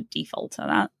side, but should default to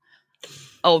that.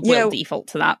 Or will default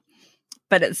to that.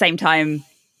 But at the same time,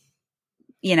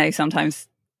 sometimes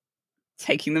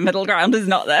taking the middle ground is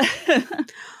not there.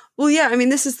 Well, yeah, I mean,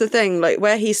 this is the thing,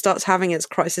 where he starts having his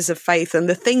crisis of faith, and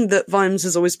the thing that Vimes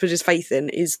has always put his faith in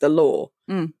is the law.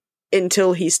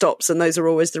 Until he stops, and those are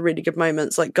always the really good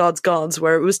moments, like Guards,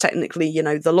 where it was technically,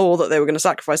 the law that they were going to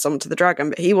sacrifice someone to the dragon,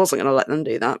 but he wasn't going to let them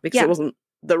do that because it wasn't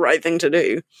the right thing to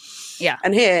do. Yeah.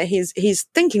 And here, he's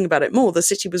thinking about it more. The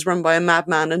city was run by a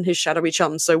madman and his shadowy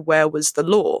chum, so where was the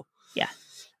law? Yeah.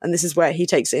 And this is where he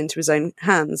takes it into his own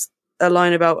hands. A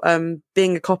line about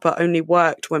being a copper only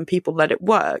worked when people let it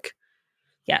work.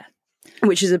 Yeah.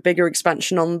 Which is a bigger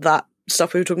expansion on that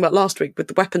stuff we were talking about last week with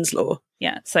the weapons law.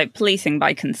 Yeah, so policing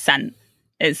by consent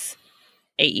is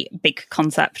a big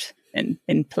concept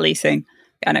in policing.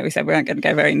 I know we said we weren't going to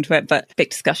go very into it, but big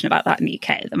discussion about that in the UK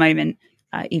at the moment,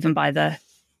 even by the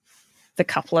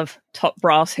couple of top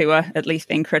brass who are at least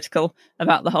being critical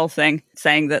about the whole thing,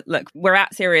 saying that, look, we're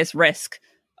at serious risk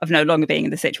of no longer being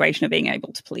in the situation of being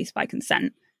able to police by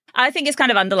consent. I think it's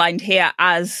kind of underlined here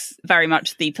as very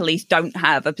much the police don't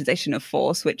have a position of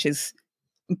force, which is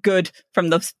good from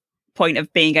the point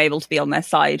of being able to be on their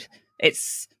side.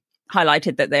 It's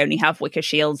highlighted that they only have wicker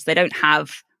shields. They don't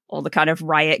have all the kind of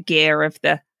riot gear of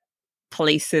the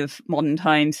police of modern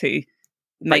times who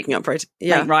make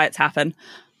riots happen.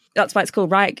 That's why it's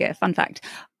called riot gear. Fun fact.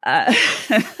 And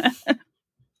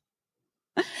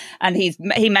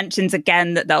he mentions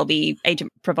again that there'll be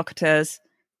agent provocateurs.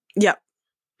 Yeah.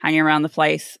 Hanging around the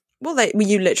place. Well,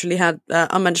 you literally had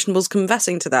unmentionables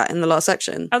confessing to that in the last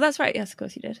section. Oh, that's right. Yes, of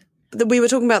course you did. We were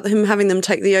talking about him having them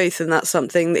take the oath, and that's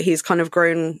something that he's kind of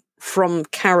grown from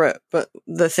Carrot. But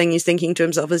the thing he's thinking to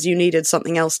himself is, you needed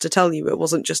something else to tell you. It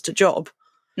wasn't just a job.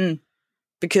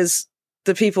 Because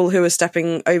the people who are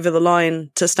stepping over the line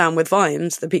to stand with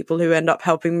Vimes, the people who end up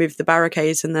helping move the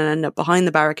barricades and then end up behind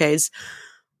the barricades,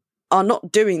 are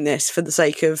not doing this for the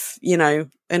sake of,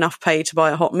 enough pay to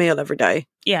buy a hot meal every day.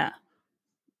 Yeah.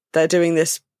 They're doing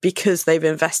this because they've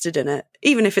invested in it.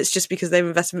 Even if it's just because they've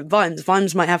invested in Vimes.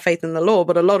 Vimes might have faith in the law,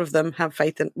 but a lot of them have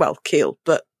faith in, Keel,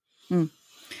 but... And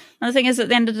the thing is, at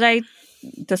the end of the day,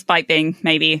 despite being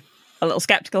maybe a little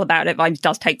sceptical about it, Vimes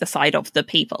does take the side of the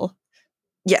people.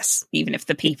 Yes. Even if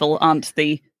the people aren't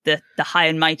the high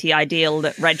and mighty ideal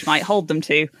that Reg might hold them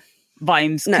to,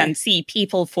 Vimes can see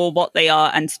people for what they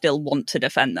are and still want to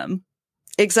defend them.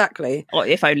 Exactly. Or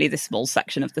if only the small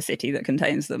section of the city that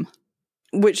contains them.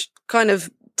 Which kind of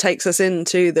takes us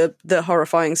into the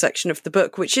horrifying section of the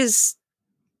book, which is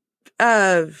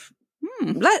less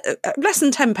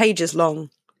than 10 pages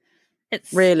long.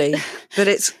 It's really, but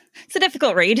it's a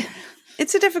difficult read.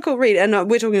 It's a difficult read, and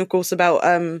we're talking, of course, about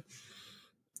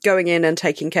going in and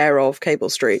taking care of Cable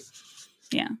Street.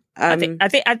 Yeah, I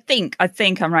think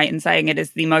I'm right in saying it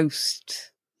is the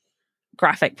most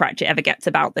graphic Pratchett ever gets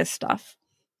about this stuff.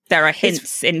 There are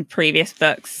hints in previous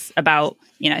books about,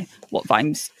 what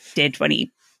Vimes did when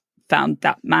he found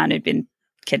that man who'd been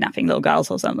kidnapping little girls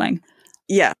or something.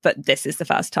 Yeah. But this is the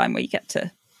first time where you get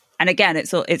to... And again,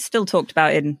 it's still talked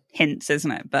about in hints,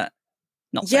 isn't it? But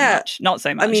not so much. Not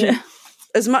so much. I mean,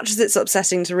 as much as it's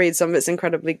upsetting to read, some of it's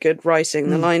incredibly good writing.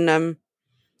 The line,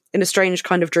 in a strange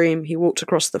kind of dream, he walked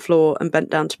across the floor and bent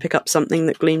down to pick up something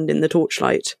that gleamed in the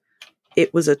torchlight.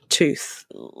 It was a tooth.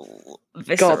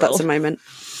 Visceral. God, that's a moment.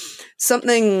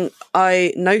 Something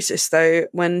I noticed, though,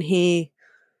 when he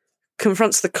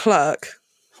confronts the clerk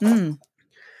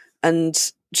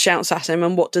and shouts at him,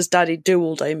 and what does Daddy do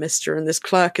all day, mister? And this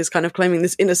clerk is kind of claiming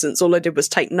this innocence. All I did was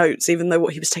take notes, even though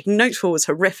what he was taking notes for was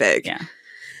horrific. Yeah. I'm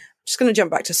just going to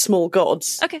jump back to Small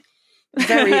Gods. Okay.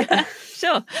 Very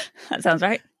sure. That sounds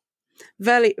right.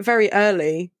 Very, very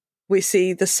early, we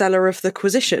see the cellar of the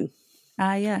Quisition.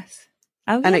 Ah, yes.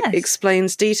 Oh, and yes. it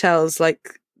explains details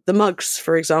like the mugs,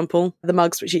 for example. The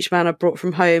mugs which each man had brought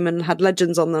from home and had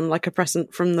legends on them, like a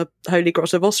present from the Holy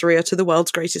Grot of Ossuria to the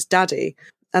world's greatest daddy.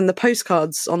 And the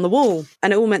postcards on the wall.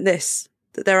 And it all meant this,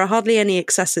 that there are hardly any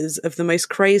excesses of the most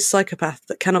crazed psychopath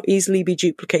that cannot easily be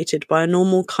duplicated by a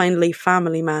normal, kindly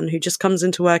family man who just comes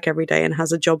into work every day and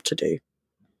has a job to do.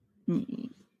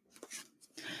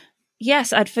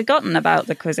 Yes, I'd forgotten about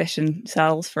the Quisition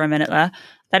cells for a minute there.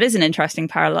 That is an interesting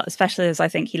parallel, especially as I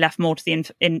think he left more to the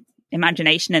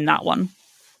imagination in that one.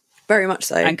 Very much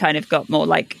so. And kind of got more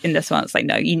like, in this one, it's like,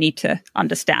 no, you need to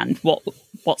understand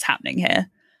what's happening here.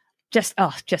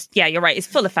 Yeah, you're right. It's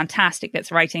full of fantastic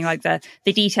bits of writing, like the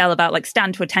detail about like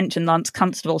stand to attention, Lance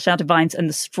Constable, shouted Vimes, and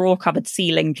the straw-covered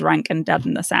ceiling drank and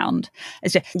deadened the sound.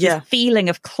 It's just this feeling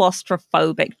of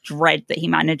claustrophobic dread that he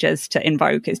manages to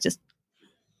invoke is just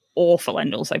awful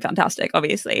and also fantastic,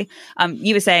 obviously.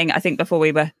 You were saying, I think before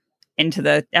we were into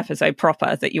the episode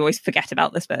proper, that you always forget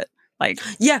about this bit.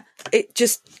 It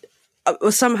just...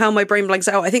 somehow my brain blanks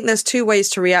out. I think there's two ways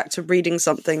to react to reading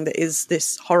something that is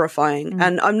this horrifying.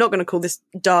 And I'm not going to call this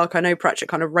dark. I know Pratchett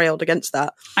kind of railed against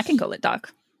that. I can call it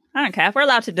dark. I don't care. We're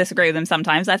allowed to disagree with them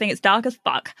sometimes. I think it's dark as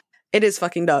fuck. It is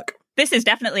fucking dark. This is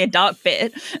definitely a dark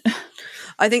bit.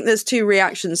 I think there's two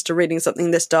reactions to reading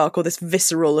something this dark or this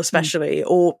visceral, especially,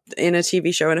 or in a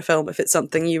TV show and a film, if it's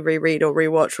something you reread or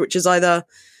rewatch, which is either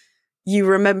you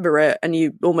remember it and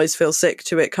you almost feel sick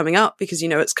to it coming up because you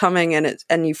know it's coming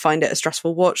and you find it a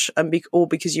stressful watch, or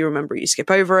because you remember it, you skip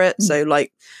over it. So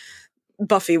like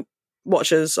Buffy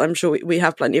watchers, I'm sure we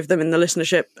have plenty of them in the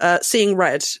listenership. Seeing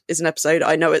Red is an episode.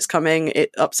 I know it's coming. It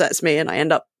upsets me and I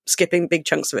end up skipping big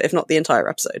chunks of it, if not the entire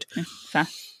episode. Fair.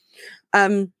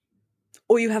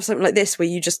 Or you have something like this where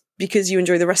you just, because you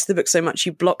enjoy the rest of the book so much,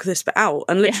 you block this bit out.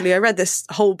 And literally I read this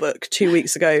whole book 2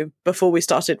 weeks ago before we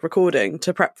started recording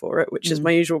to prep for it, which is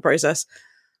my usual process.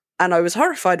 And I was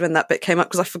horrified when that bit came up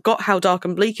because I forgot how dark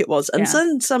and bleak it was. And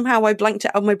then somehow I blanked it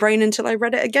out of my brain until I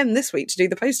read it again this week to do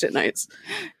the Post-it notes.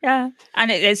 Yeah. And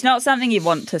it's not something you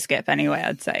want to skip anyway,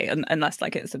 I'd say, unless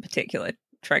like it's a particular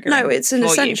trigger. No, it's an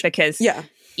essential. Because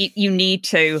you need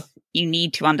to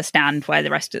understand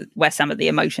where some of the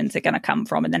emotions are going to come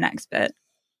from in the next bit.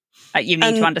 You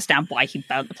need to understand why he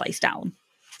burnt the place down.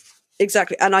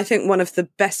 Exactly. And I think one of the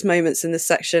best moments in this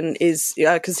section is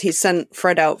because he sent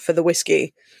Fred out for the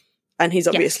whiskey. And he's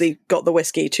obviously got the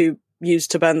whiskey to use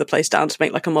to burn the place down to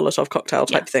make like a Molotov cocktail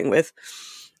type thing with.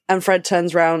 And Fred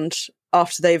turns round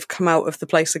after they've come out of the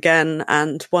place again,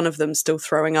 and one of them's still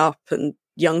throwing up, and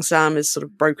young Sam is sort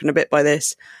of broken a bit by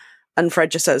this. And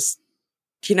Fred just says,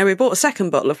 we bought a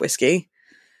second bottle of whiskey.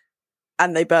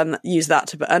 And they use that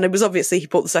to burn. And it was obviously he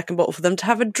bought the second bottle for them to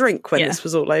have a drink when this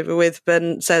was all over with.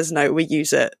 But says, no, we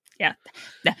use it. Yeah.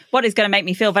 What is going to make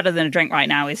me feel better than a drink right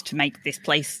now is to make this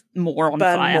place more on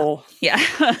burn fire. More. Yeah.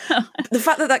 The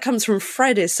fact that comes from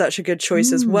Fred is such a good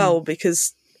choice as well,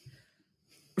 because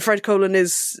Fred Colin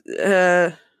is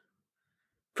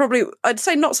probably, I'd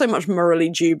say not so much morally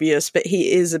dubious, but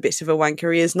he is a bit of a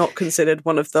wanker. He is not considered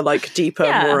one of the like deeper,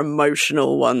 more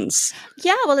emotional ones.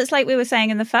 Yeah, well, it's like we were saying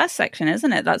in the first section,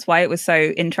 isn't it? That's why it was so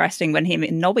interesting when him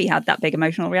and Nobby had that big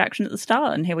emotional reaction at the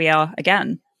start, and here we are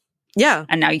again. Yeah.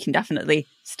 And now you can definitely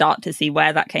start to see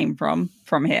where that came from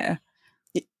here.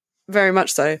 Very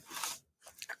much so.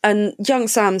 And young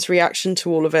Sam's reaction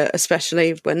to all of it,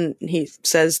 especially when he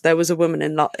says there was a woman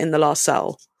in the last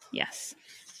cell. Yes.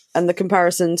 And the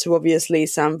comparison to obviously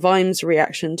Sam Vimes'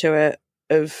 reaction to it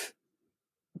of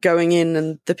going in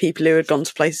and the people who had gone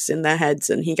to places in their heads,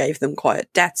 and he gave them quiet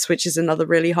deaths, which is another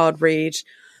really hard read,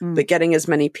 but getting as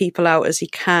many people out as he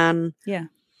can. Yeah.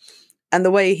 And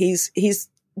the way he's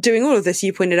doing all of this,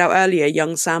 you pointed out earlier,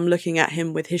 young Sam looking at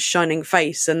him with his shining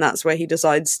face, and that's where he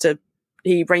decides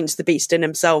he reins the beast in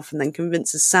himself and then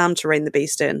convinces Sam to rein the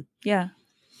beast in. Yeah.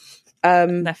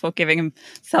 Therefore giving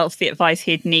himself the advice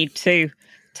he'd need to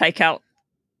take out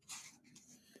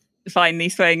Find Thee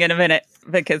Swing in a minute,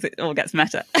 because it all gets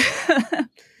meta.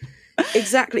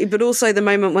 Exactly, but also the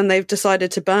moment when they've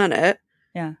decided to burn it.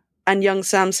 Yeah. And young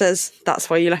Sam says, that's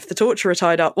why you left the torturer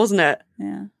tied up, wasn't it?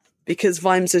 Yeah. Because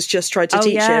Vimes has just tried to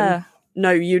teach him,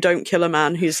 no, you don't kill a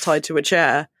man who's tied to a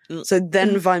chair. So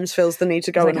then Vimes feels the need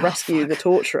to go and rescue the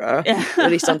torturer, or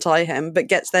at least untie him, but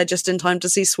gets there just in time to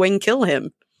see Swing kill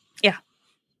him. Yeah.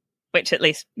 Which at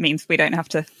least means we don't have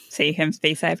to see him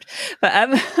be saved. But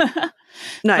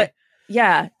no. But,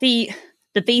 yeah, the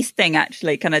beast thing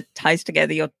actually kind of ties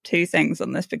together your two things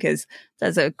on this, because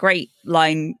there's a great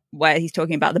line where he's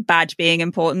talking about the badge being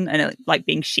important and it, like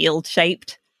being shield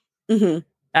shaped. Mm-hmm.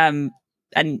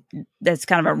 And there's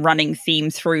kind of a running theme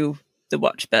through the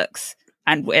watch books,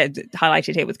 and we're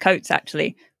highlighted here with Coates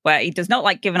actually, where he does not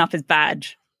like giving up his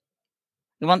badge.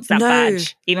 He wants that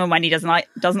badge, even when he doesn't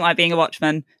like being a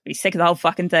watchman. He's sick of the whole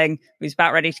fucking thing. He's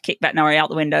about ready to kick Vetinari out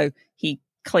the window. He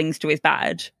clings to his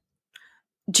badge.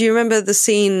 Do you remember the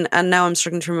scene, and now I'm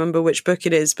struggling to remember which book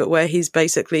it is, but where he's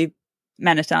basically...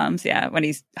 Men at Arms, yeah, when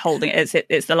he's holding it.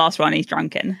 It's the last one he's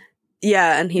drunk in.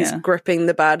 Yeah, and he's gripping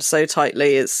the badge so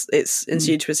tightly it's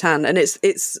ensued to his hand. And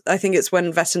it's I think it's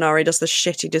when Vetinari does the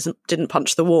shit he didn't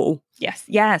punch the wall. Yes,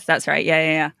 that's right.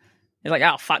 Yeah. He's like,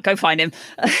 oh, fuck, go find him.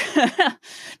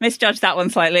 Misjudged that one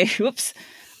slightly. Whoops.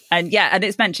 And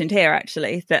it's mentioned here,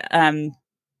 actually, that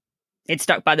it's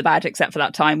stuck by the badge, except for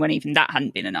that time when even that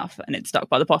hadn't been enough, and it's stuck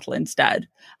by the bottle instead.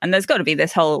 And there's got to be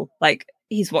this whole, like,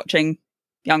 he's watching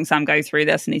young Sam go through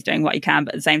this, and he's doing what he can,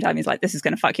 but at the same time, he's like, this is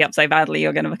going to fuck you up so badly,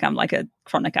 you're going to become, like, a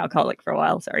chronic alcoholic for a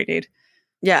while. Sorry, dude.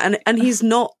 Yeah, and he's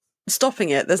not stopping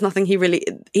it. There's nothing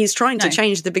he's trying to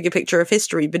change the bigger picture of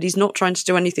history, but he's not trying to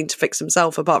do anything to fix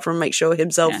himself apart from make sure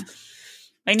himself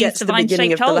gets to the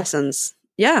beginning of the lessons.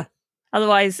 Yeah.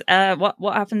 Otherwise,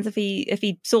 what happens if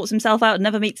he sorts himself out and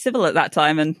never meets Sybil at that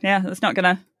time? And that's not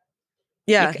gonna.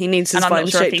 Yeah, he needs his. And I'm not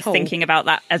sure if he's hole. Thinking about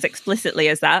that as explicitly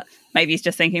as that. Maybe he's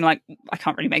just thinking like, I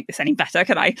can't really make this any better,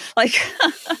 can I? Like,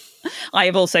 I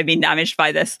have also been damaged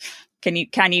by this. Can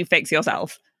you fix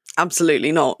yourself?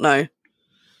 Absolutely not. No.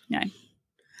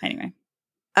 Anyway.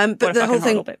 But the whole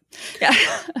thing. Yeah.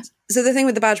 So the thing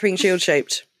with the badge being shield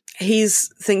shaped,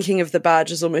 he's thinking of the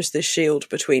badge as almost this shield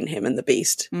between him and the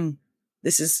beast.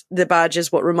 The badge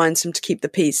is what reminds him to keep the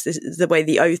peace. This is the way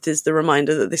the oath is the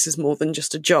reminder that this is more than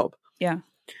just a job. Yeah.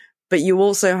 But you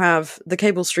also have the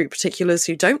Cable Street particulars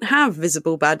who don't have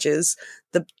visible badges.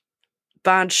 The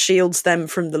badge shields them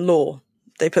from the law.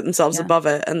 They put themselves above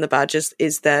it, and the badge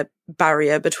is their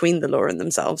barrier between the law and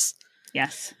themselves.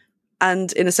 Yes.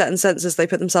 And in a certain sense, as they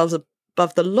put themselves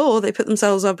above the law, they put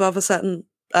themselves above a certain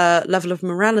level of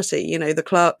morality. You know, the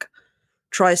clerk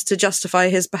tries to justify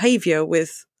his behaviour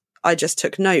with, I just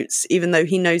took notes, even though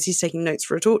he knows he's taking notes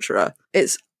for a torturer.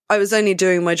 It's, I was only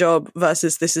doing my job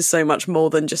versus this is so much more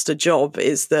than just a job,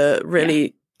 is the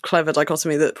really clever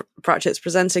dichotomy that Pratchett's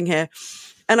presenting here.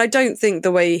 And I don't think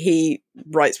the way he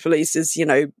writes police is, you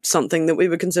know, something that we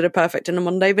would consider perfect in a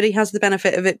modern day, but he has the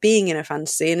benefit of it being in a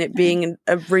fantasy and it being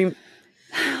a room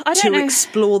to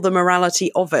explore the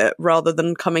morality of it rather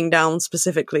than coming down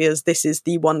specifically as this is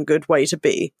the one good way to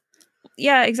be.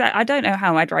 Yeah, exactly. I don't know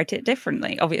how I'd write it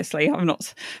differently. Obviously,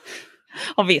 not.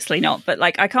 But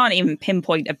like, I can't even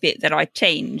pinpoint a bit that I'd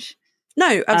change.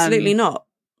 No, absolutely not.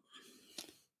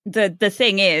 The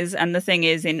thing is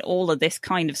in all of this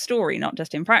kind of story, not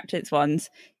just in Pratchett's ones,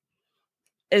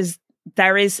 is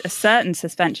there is a certain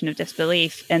suspension of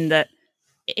disbelief in that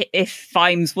if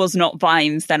Vimes was not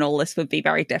Vimes, then all this would be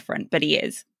very different. But he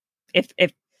is.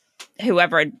 If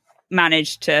whoever had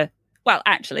managed to, well,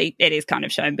 actually, it is kind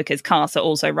of shown because Carcer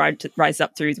also rises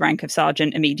up through the rank of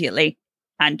sergeant immediately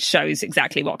and shows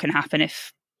exactly what can happen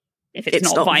if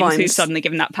it's not Vimes who's suddenly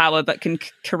given that power, but can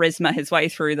charisma his way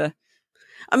through the.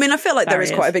 I mean, I feel like there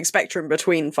is quite a big spectrum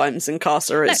between Vimes and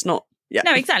Carcer. It's not. Yeah.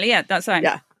 No, exactly. Yeah, that's right.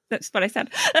 Yeah. That's what I said.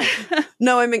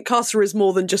 No, I mean, Carcer is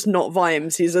more than just not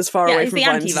Vimes. He's as far away from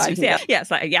Vimes. He's the anti-Vimes. Yeah,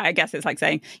 it's like, yeah, I guess it's like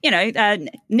saying, you know,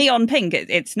 neon pink,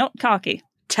 it's not khaki.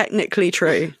 Technically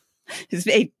true. He's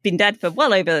been dead for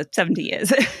well over 70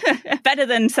 years. Better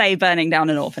than, say, burning down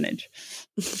an orphanage.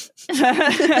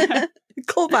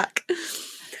 Call back.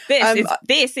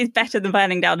 This is better than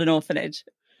burning down an orphanage.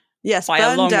 Yes,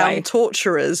 burn down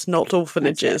torturers, not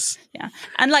orphanages. Yeah.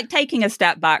 And like taking a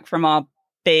step back from our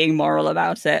being moral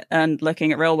about it and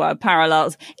looking at real world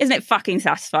parallels, isn't it fucking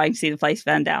satisfying to see the place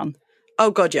burn down?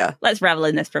 Oh god, yeah. Let's revel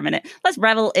in this for a minute. Let's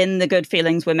revel in the good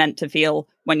feelings we're meant to feel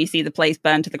when you see the place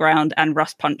burn to the ground and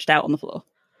Rust punched out on the floor.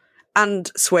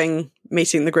 And Swing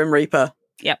meeting the Grim Reaper.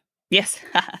 Yep. Yes.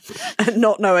 And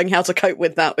not knowing how to cope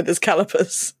with that with his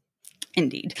calipers.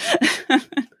 Indeed.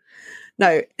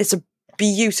 No, it's a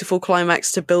beautiful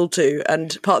climax to build to,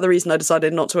 and part of the reason I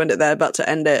decided not to end it there but to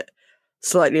end it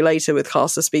slightly later with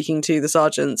Carcer speaking to the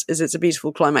sergeants is it's a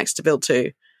beautiful climax to build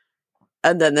to,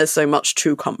 and then there's so much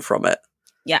to come from it.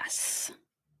 Yes.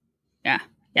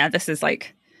 Yeah, this is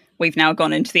like, we've now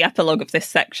gone into the epilogue of this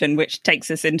section, which takes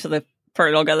us into the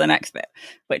prologue of the next bit,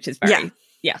 which is very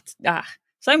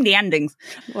so many endings.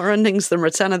 More endings than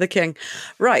Return of the King.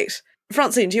 Right.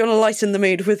 Francine, do you want to lighten the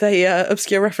mood with a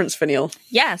obscure reference finial?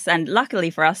 Yes, and luckily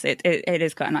for us, it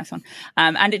is quite a nice one.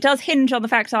 And it does hinge on the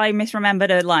fact I misremembered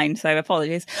a line, so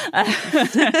apologies.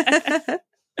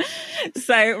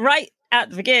 So right at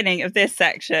the beginning of this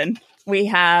section,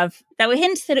 there were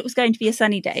hints that it was going to be a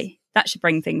sunny day. That should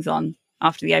bring things on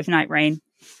after the overnight rain.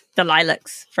 The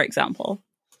lilacs, for example.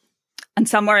 And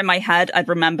somewhere in my head, I'd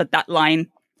remembered that line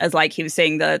as like he was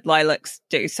seeing the lilacs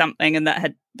do something, and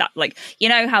that like, you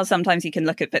know how sometimes you can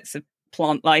look at bits of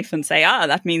plant life and say,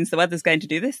 that means the weather's going to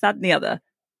do this, that, and the other.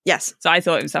 Yes. So I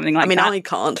thought it was something like that. I mean, I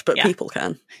can't, but people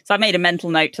can. So I made a mental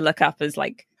note to look up as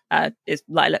like, is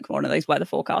lilac one of those weather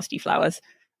forecasty flowers?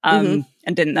 And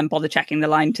didn't then bother checking the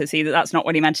line to see that that's not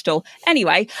what he meant at all.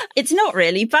 Anyway, it's not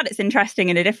really, but it's interesting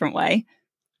in a different way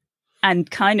and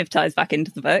kind of ties back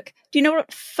into the book. Do you know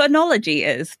what phenology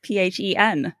is?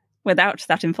 Phen, without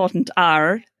that important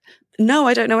R. No,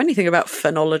 I don't know anything about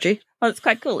phenology. Well, it's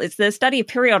quite cool. It's the study of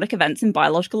periodic events in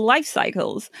biological life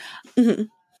cycles. Mm-hmm.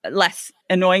 Less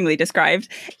annoyingly described.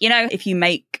 You know, if you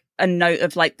make a note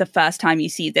of like the first time you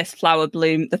see this flower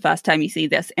bloom, the first time you see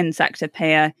this insect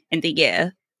appear in the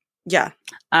year. Yeah.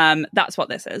 That's what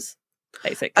this is,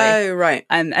 basically. Oh, right.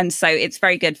 And so it's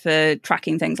very good for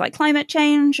tracking things like climate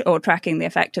change or tracking the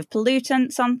effect of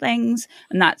pollutants on things.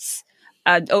 And that's,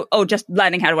 or just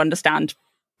learning how to understand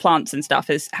plants and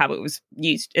stuff is how it was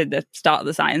used at the start of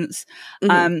the science.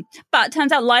 Mm-hmm. But it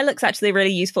turns out lilac's actually a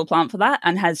really useful plant for that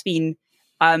and has been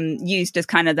used as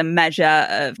kind of the measure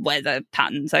of weather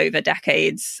patterns over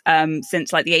decades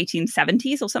since like the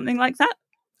 1870s or something like that.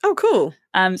 Oh, cool.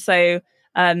 So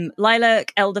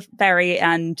lilac, elderberry,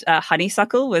 and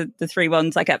honeysuckle were the three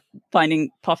ones I kept finding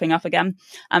popping up again.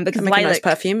 Because lilac, a nice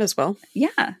perfume as well.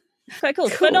 Yeah. Quite cool.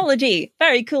 Phenology.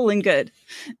 Very cool and good.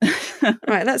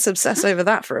 Right, let's obsess over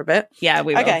that for a bit. Yeah,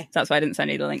 we will. Okay. That's why I didn't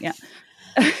send you the link yet.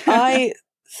 I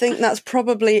think that's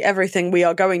probably everything we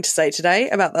are going to say today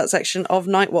about that section of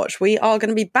Night Watch. We are going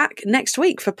to be back next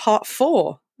week for part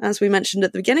 4. As we mentioned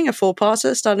at the beginning, a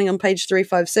 4-parter starting on page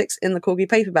 356 in the Corgi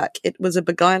paperback. It was a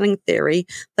beguiling theory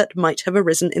that might have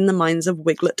arisen in the minds of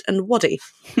Wiglet and Waddy.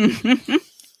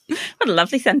 What a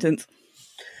lovely sentence.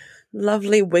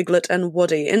 Lovely Wiglet and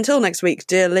Waddy. Until next week,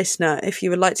 dear listener, if you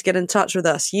would like to get in touch with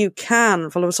us, you can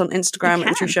follow us on Instagram at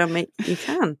The True Show Make You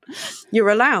Can. You're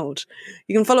allowed.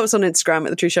 You can follow us on Instagram at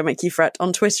The True Show Make You Fret,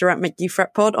 on Twitter at Make You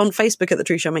Fret Pod, on Facebook at The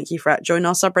True Show Make You Fret. Join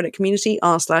our subreddit community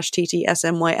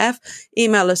r/TTSMYF.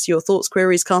 Email us your thoughts,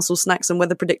 queries, castle snacks, and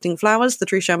weather predicting flowers. The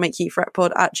True Show Make You Fret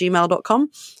Pod at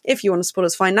gmail.com. If you want to support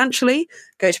us financially,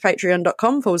 go to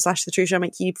patreon.com/The True Show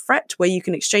Make You Fret, where you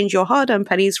can exchange your hard-earned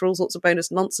pennies for all sorts of bonus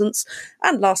nonsense.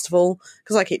 And last of all,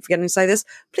 because I keep forgetting to say this,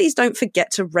 please don't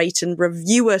forget to rate and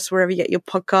review us wherever you get your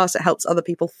podcast. It helps other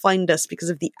people find us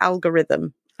because of the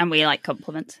algorithm. And we like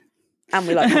compliments.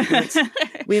 We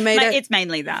made it. It's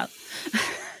mainly that.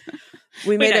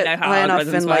 We made it high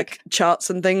enough in like charts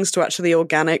and things to actually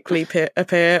organically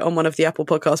appear on one of the Apple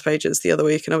Podcast pages the other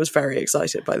week, and I was very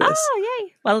excited by this. Oh,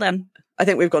 yay. Well done. I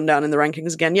think we've gone down in the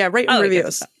rankings again. Yeah, rate and review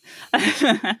us.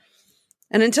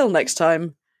 And until next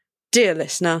time, dear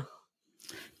listener,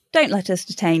 don't let us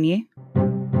detain you.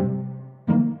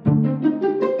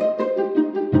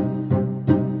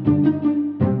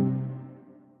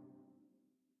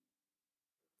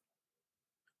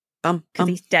 Because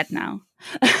he's dead now.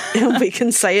 We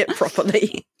can say it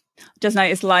properly. Just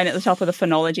noticed a line at the top of the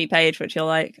phonology page, which you're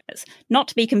like, it's not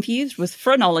to be confused with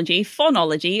phrenology,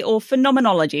 phonology, or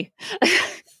phenomenology.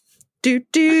 Do.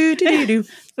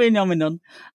 Phenomenon.